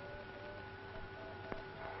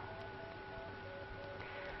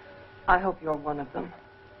 I hope you're one of them.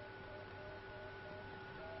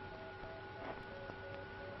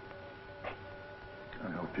 I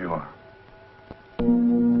hope you are.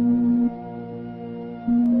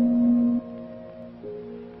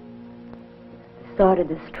 At the start of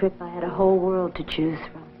this trip, I had a whole world to choose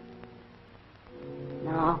from.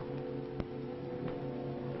 Now,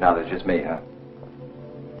 Now there's just me, huh?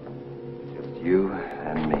 Just you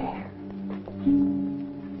and me.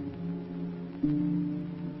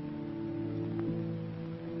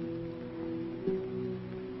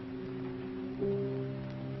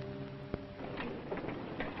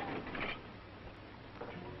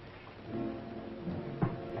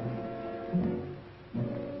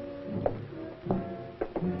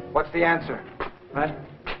 What's the answer? What?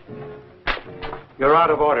 You're out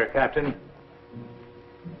of order, Captain.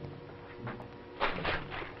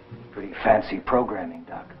 Pretty fancy programming,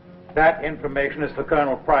 Doc. That information is for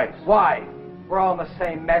Colonel Price. Why? We're all in the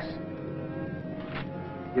same mess.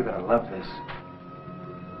 You're gonna love this.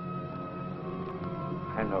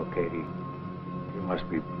 I know, Katie. You must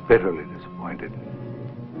be bitterly disappointed.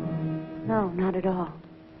 no, not at all.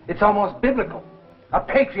 It's almost biblical. A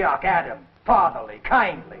patriarch, Adam. Fatherly,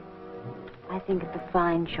 kindly. I think it's a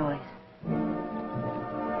fine choice.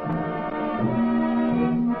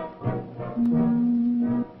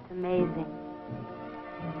 It's amazing.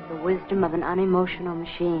 The wisdom of an unemotional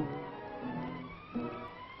machine.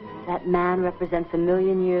 That man represents 1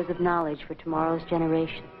 million years of knowledge for tomorrow's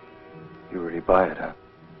generation. You really buy it, huh?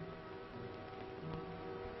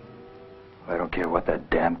 I don't care what that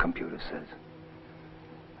damn computer says.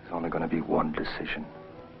 There's only gonna be one decision.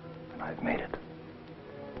 And I've made it.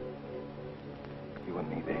 You and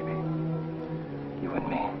me, baby. You and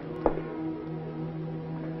me.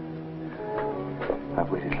 I've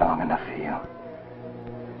waited long enough for you.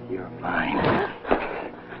 You're mine.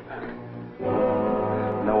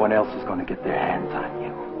 No one else is going to get their hands on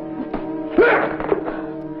you.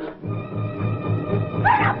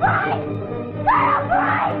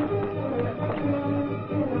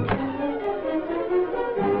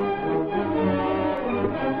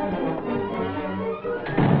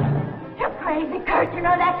 You're crazy, Kurt. You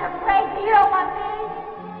know that you're crazy. You don't want me.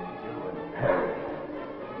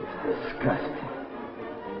 It's disgusting.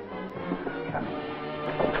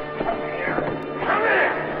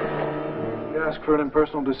 You ask for an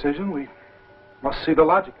impersonal decision, we must see the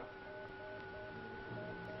logic of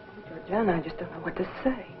it. Georgiana, I just don't know what to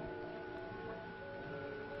say.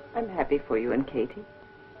 I'm happy for you and Katie.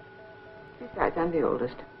 Besides, I'm the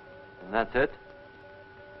oldest. And that's it?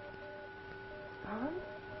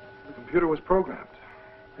 The computer was programmed.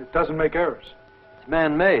 It doesn't make errors. It's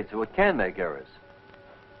man-made, so it can make errors.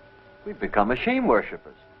 We've become machine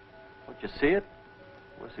worshippers. Don't you see it?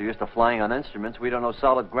 We're so used to flying on instruments, we don't know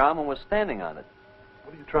solid ground when we're standing on it.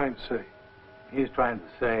 What are you trying to say? He's trying to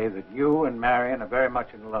say that you and Marion are very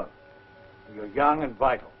much in love. You're young and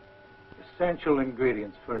vital. Essential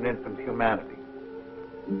ingredients for an infant humanity.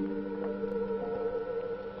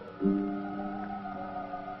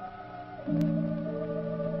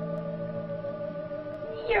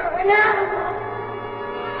 You're an animal.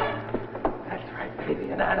 That's right,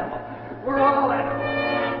 baby, an animal. We're all animals.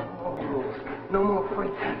 No rules, no more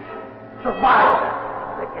pretense. Survival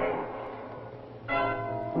is the game.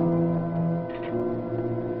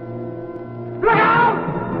 Look out!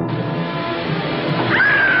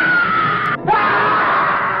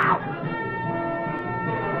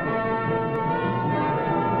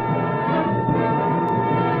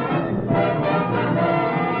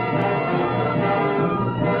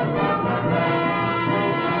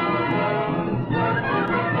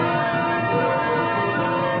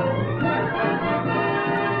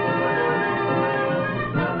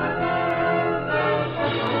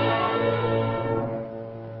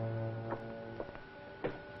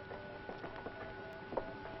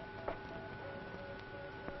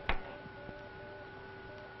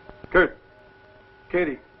 Kurt.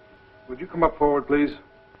 Katie, would you come up forward, please?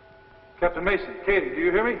 Captain Mason, Katie, do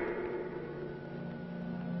you hear me?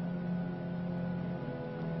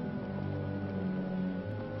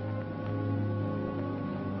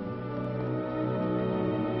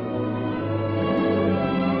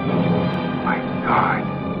 My God.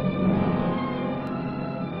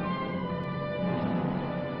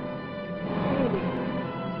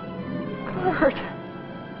 Kurt.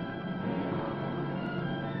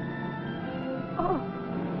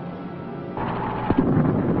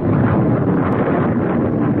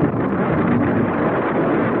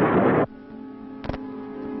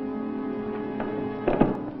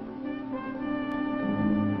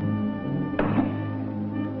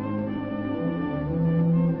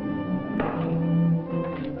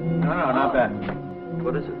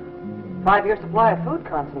 What is it? 5-year supply of food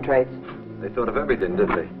concentrates. They thought of everything,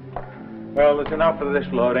 didn't they? Well, there's enough for this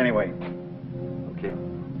load anyway. Okay.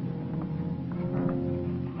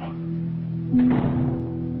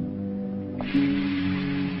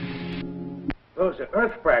 Those are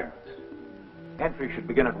Earth fragments. Entry should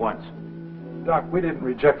begin at once. Doc, we didn't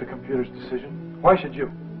reject the computer's decision. Why should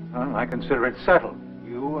you? Well, I consider it settled.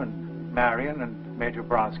 You and Marion and Major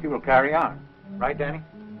Bronsky will carry on. Right, Danny?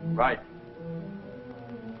 Right.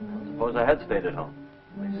 Suppose I had stayed at home.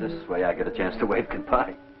 At least this way I get a chance to wave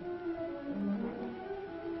goodbye.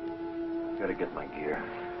 Gotta get my gear.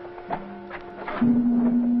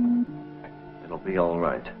 It'll be all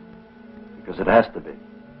right. Because it has to be.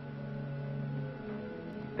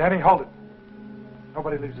 Danny, hold it.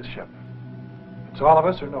 Nobody leaves the ship. It's all of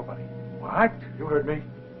us or nobody. What? You heard me.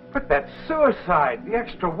 But that's suicide. The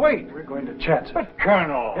extra weight. We're going to chance it. But,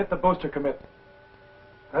 Colonel. Hit the booster commit.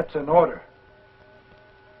 That's an order.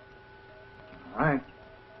 All right.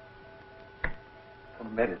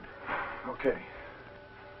 Committed. Okay.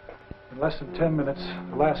 In less than 10 minutes,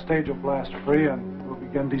 the last stage will blast free and we'll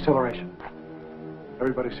begin deceleration.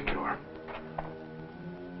 Everybody secure.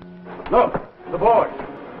 Look, the board.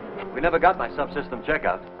 We never got my subsystem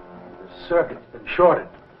checkout. The circuit's been shorted.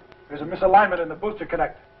 There's a misalignment in the booster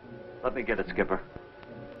connect. Let me get it, Skipper.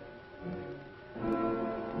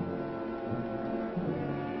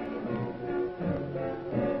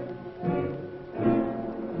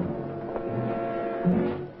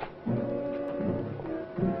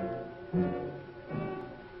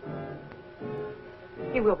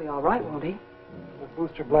 He will be all right, won't he? The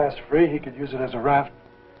booster blasts free, he could use it as a raft.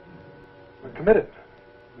 We're committed.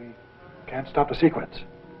 We can't stop the sequence.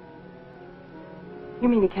 You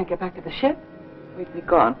mean he can't get back to the ship? We'd be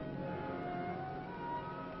gone.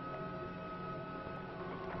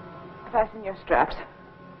 Fasten your straps.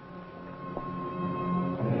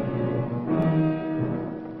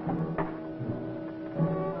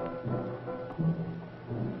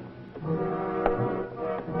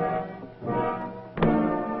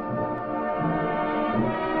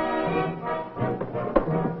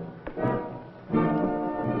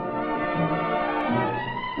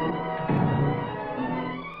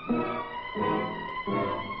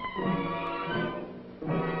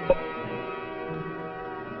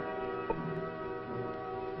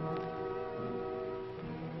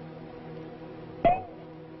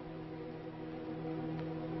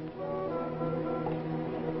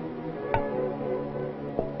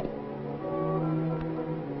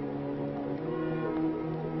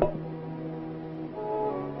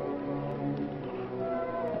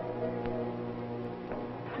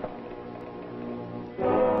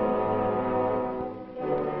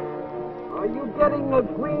 Getting a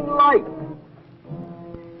green light.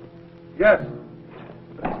 Yes.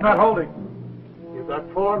 It's not holding. You've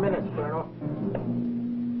got 4 minutes, Colonel.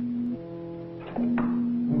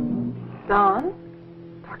 Don?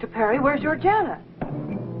 Dr. Perry, where's Georgiana?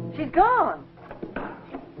 She's gone.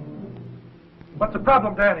 What's the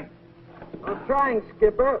problem, Danny? I'm trying,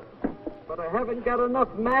 Skipper, but I haven't got enough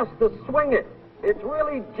mass to swing it. It's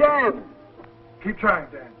really jammed. Keep trying,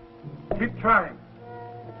 Dan. Keep trying.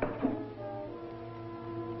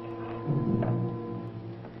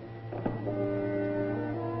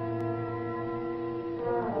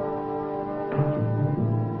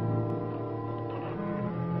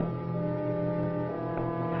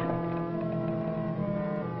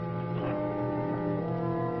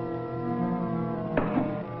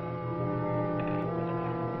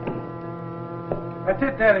 That's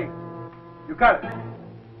it, Danny. You got it.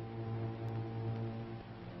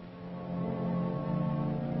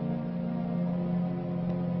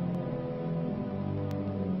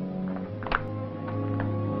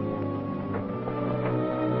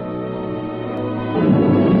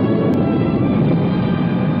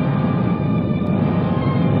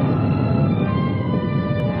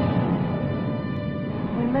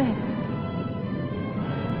 We made it.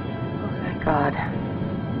 Oh, thank God.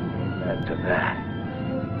 Amen to that.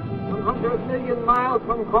 100 million miles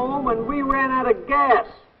from home, and we ran out of gas.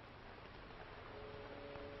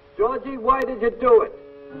 Georgie, why did you do it?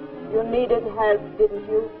 You needed help, didn't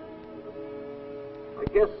you? I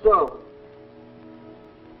guess so.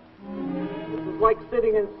 This is like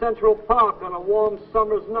sitting in Central Park on a warm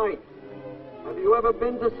summer's night. Have you ever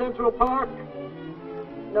been to Central Park?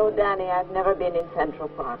 No, Danny, I've never been in Central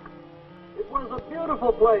Park. It was a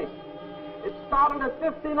beautiful place. It started at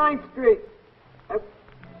 59th Street.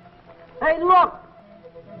 Hey, look!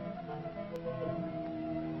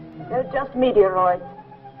 They're just meteoroids.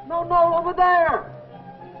 No, over there!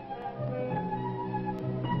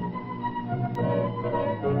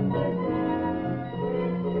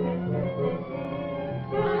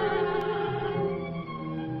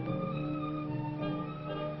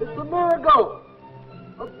 It's a miracle!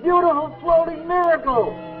 A beautiful floating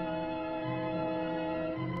miracle!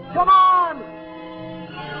 Come on!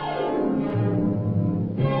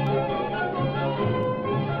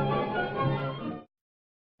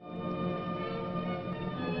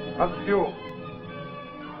 How's the fuel?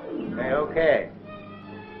 Okay.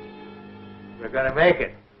 We're gonna make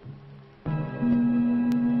it.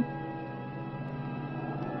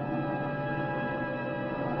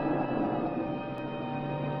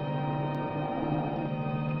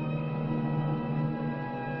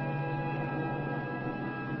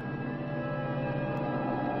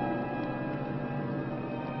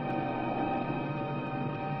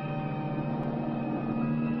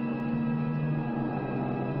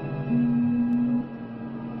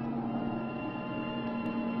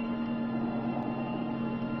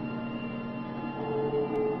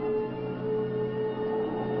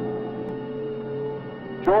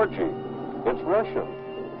 Georgie, it's Russia.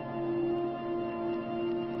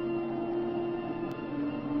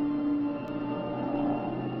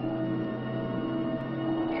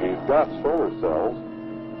 She's got solar cells.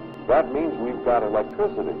 That means we've got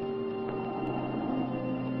electricity.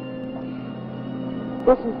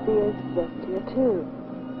 This is the Earth's here, too.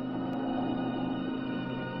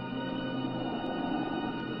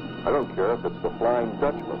 I don't care if it's the Flying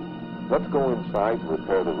Dutchman. Let's go inside and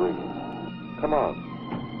repair the rigging. Come on.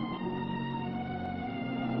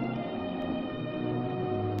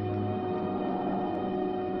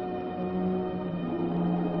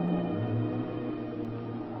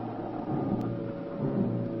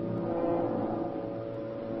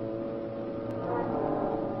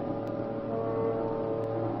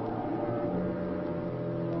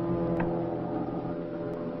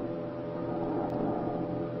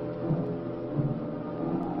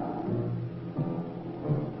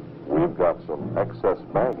 got some excess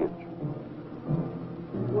baggage.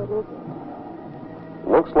 What is it?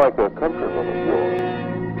 Looks like a countryman of yours.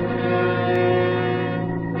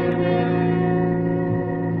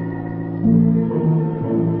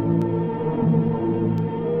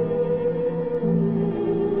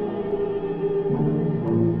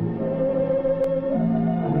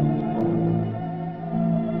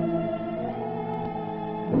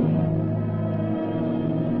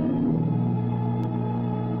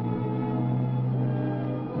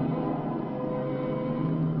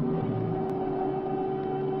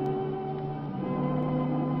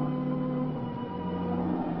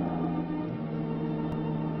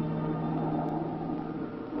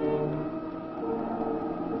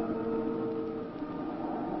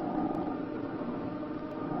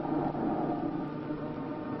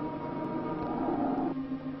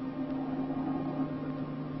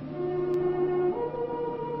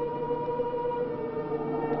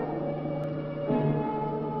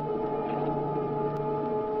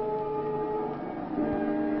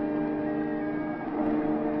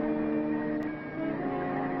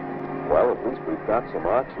 Well, at least we've got some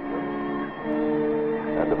oxygen.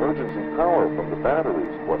 And emergency power from the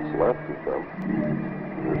batteries, what's left of them.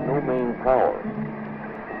 There's no main power.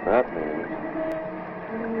 That means...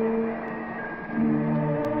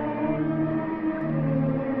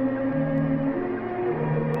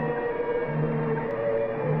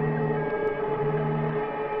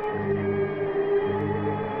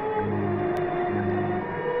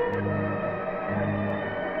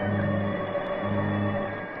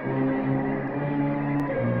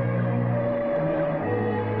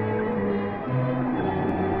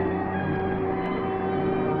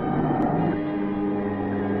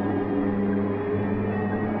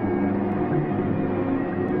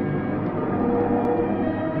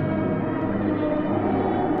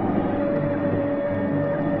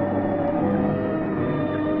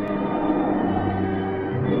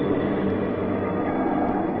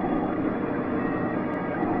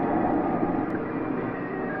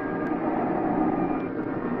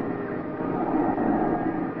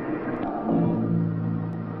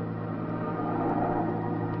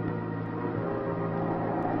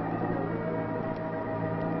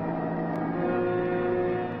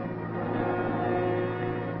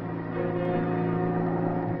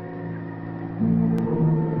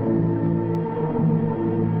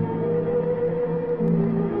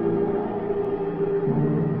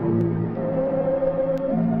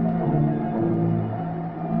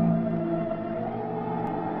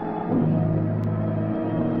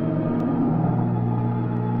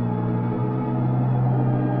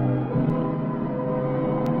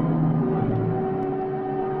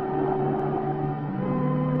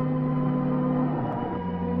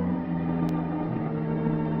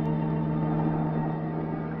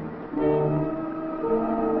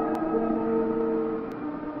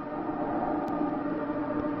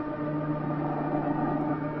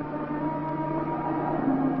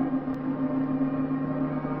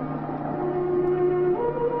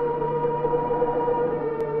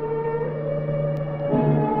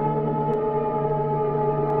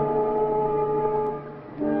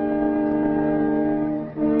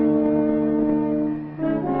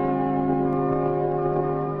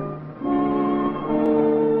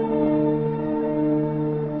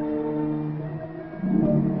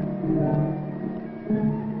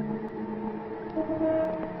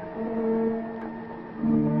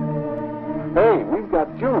 Hey, we've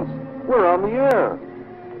got juice. We're on the air.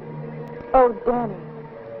 Oh, Danny.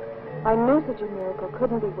 I knew such a miracle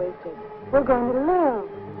couldn't be wasted. We're going to live.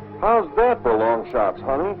 How's that for long shots,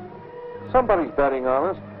 honey? Somebody's betting on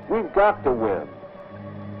us. We've got to win.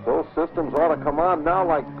 Those systems ought to come on now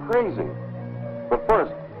like crazy. But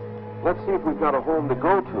first, let's see if we've got a home to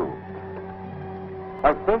go to.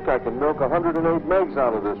 I think I can milk 108 megs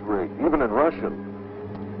out of this rig, even in Russian.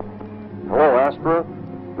 Hello, Astra.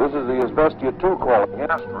 This is the Asbestia 2 calling.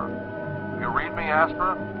 Astra. You read me,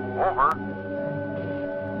 Astra? Over.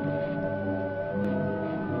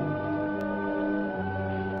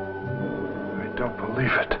 I don't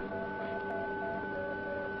believe it.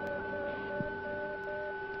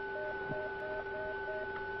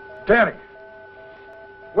 Danny!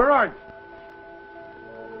 Where are you?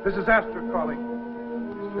 This is Astra calling.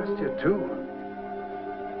 Asbestia 2.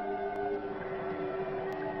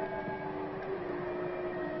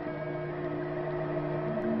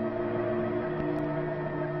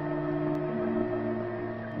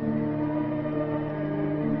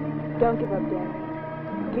 Don't give up,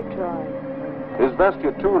 Danny. Keep trying.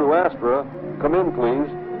 Asbestia 2 to Astra. Come in, please.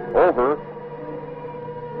 Over.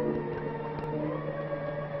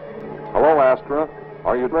 Hello, Astra.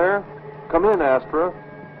 Are you there? Come in, Astra.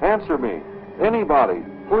 Answer me. Anybody,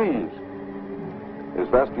 please. Is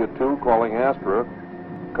Vestia 2 calling Astra?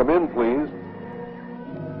 Come in, please.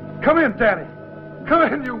 Come in, Danny.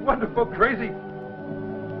 Come in, you wonderful crazy.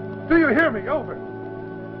 Do you hear me? Over.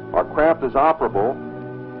 Our craft is operable.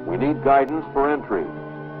 We need guidance for entry.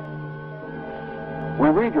 We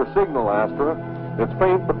read your signal, Astra. It's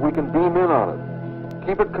faint, but we can beam in on it.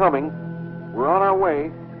 Keep it coming. We're on our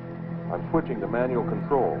way. I'm switching to manual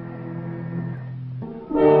control.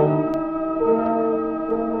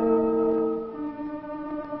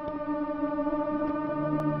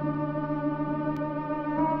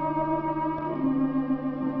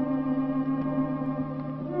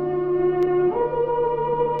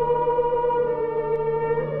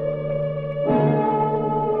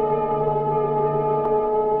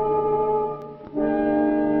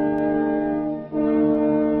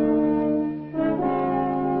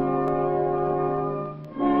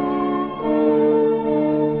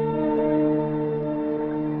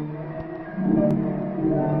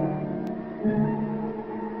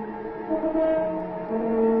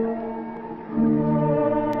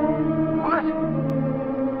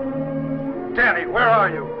 Danny, where are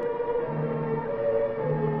you?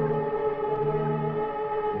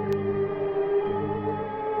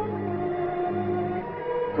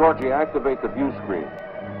 Georgie, activate the view screen.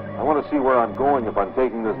 I want to see where I'm going if I'm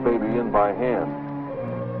taking this baby in by hand.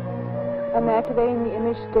 I'm activating the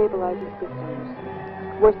image stabilizing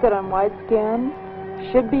systems. We're set on wide scan.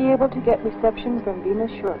 Should be able to get reception from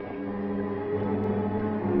Venus shortly.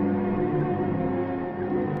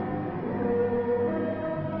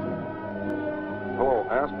 Hello,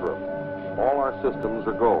 Astra. All our systems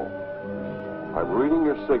are go. I'm reading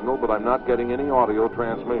your signal, but I'm not getting any audio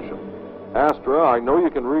transmission. Astra, I know you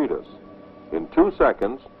can read us. In 2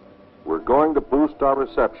 seconds, we're going to boost our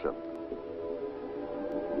reception.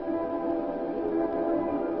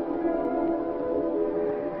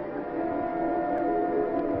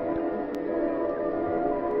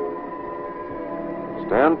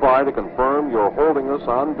 Stand by to confirm you're holding us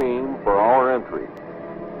on beam for our entry.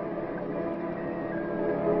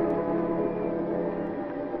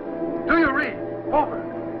 Do you read? Over.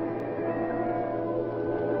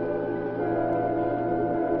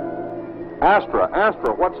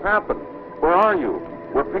 Astra, what's happened? Where are you?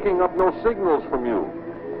 We're picking up no signals from you.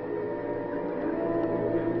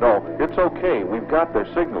 No, it's okay. We've got their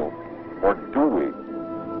signal. Or do we?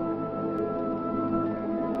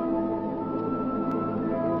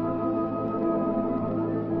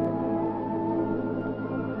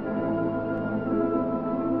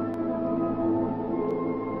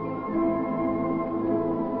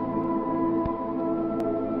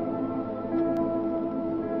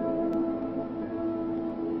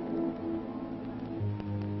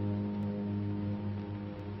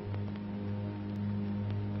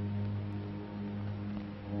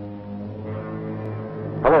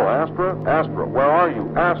 Hello, Astra? Astra, where are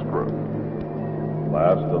you? Astra.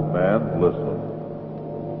 Last of man, listen.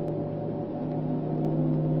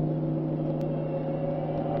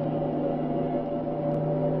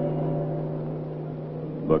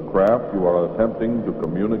 The craft you are attempting to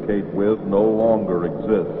communicate with no longer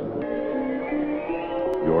exists.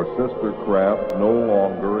 Your sister craft no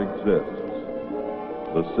longer exists.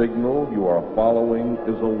 The signal you are following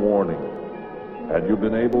is a warning. Had you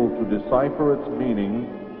been able to decipher its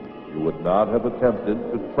meaning, you would not have attempted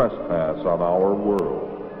to trespass on our world.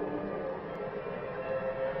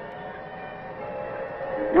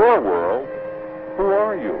 Your world? Who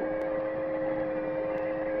are you?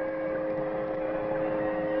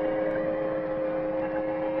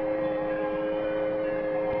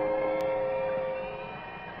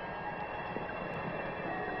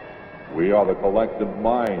 We are the collective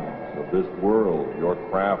minds of this world your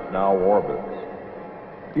craft now orbits.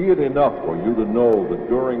 Be it enough for you to know that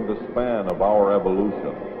during the span of our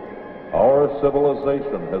evolution, our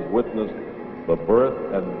civilization has witnessed the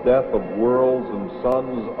birth and death of worlds and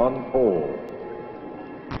suns untold.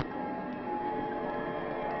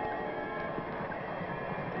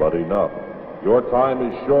 But enough. Your time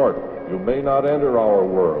is short. You may not enter our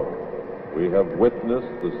world. We have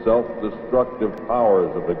witnessed the self-destructive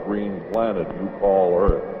powers of the green planet you call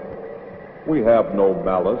Earth. We have no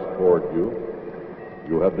malice toward you.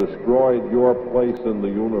 You have destroyed your place in the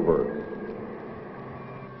universe.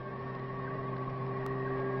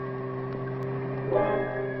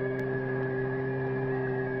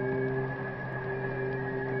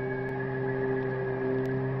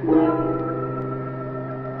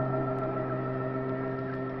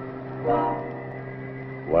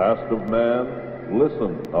 Last of man,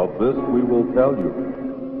 listen, of this we will tell you.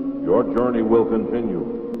 Your journey will continue.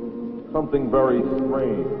 something very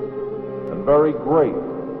strange and very great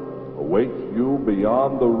awaits you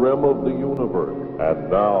beyond the rim of the universe. And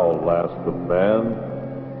now, last of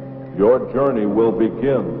man, your journey will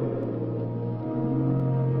begin.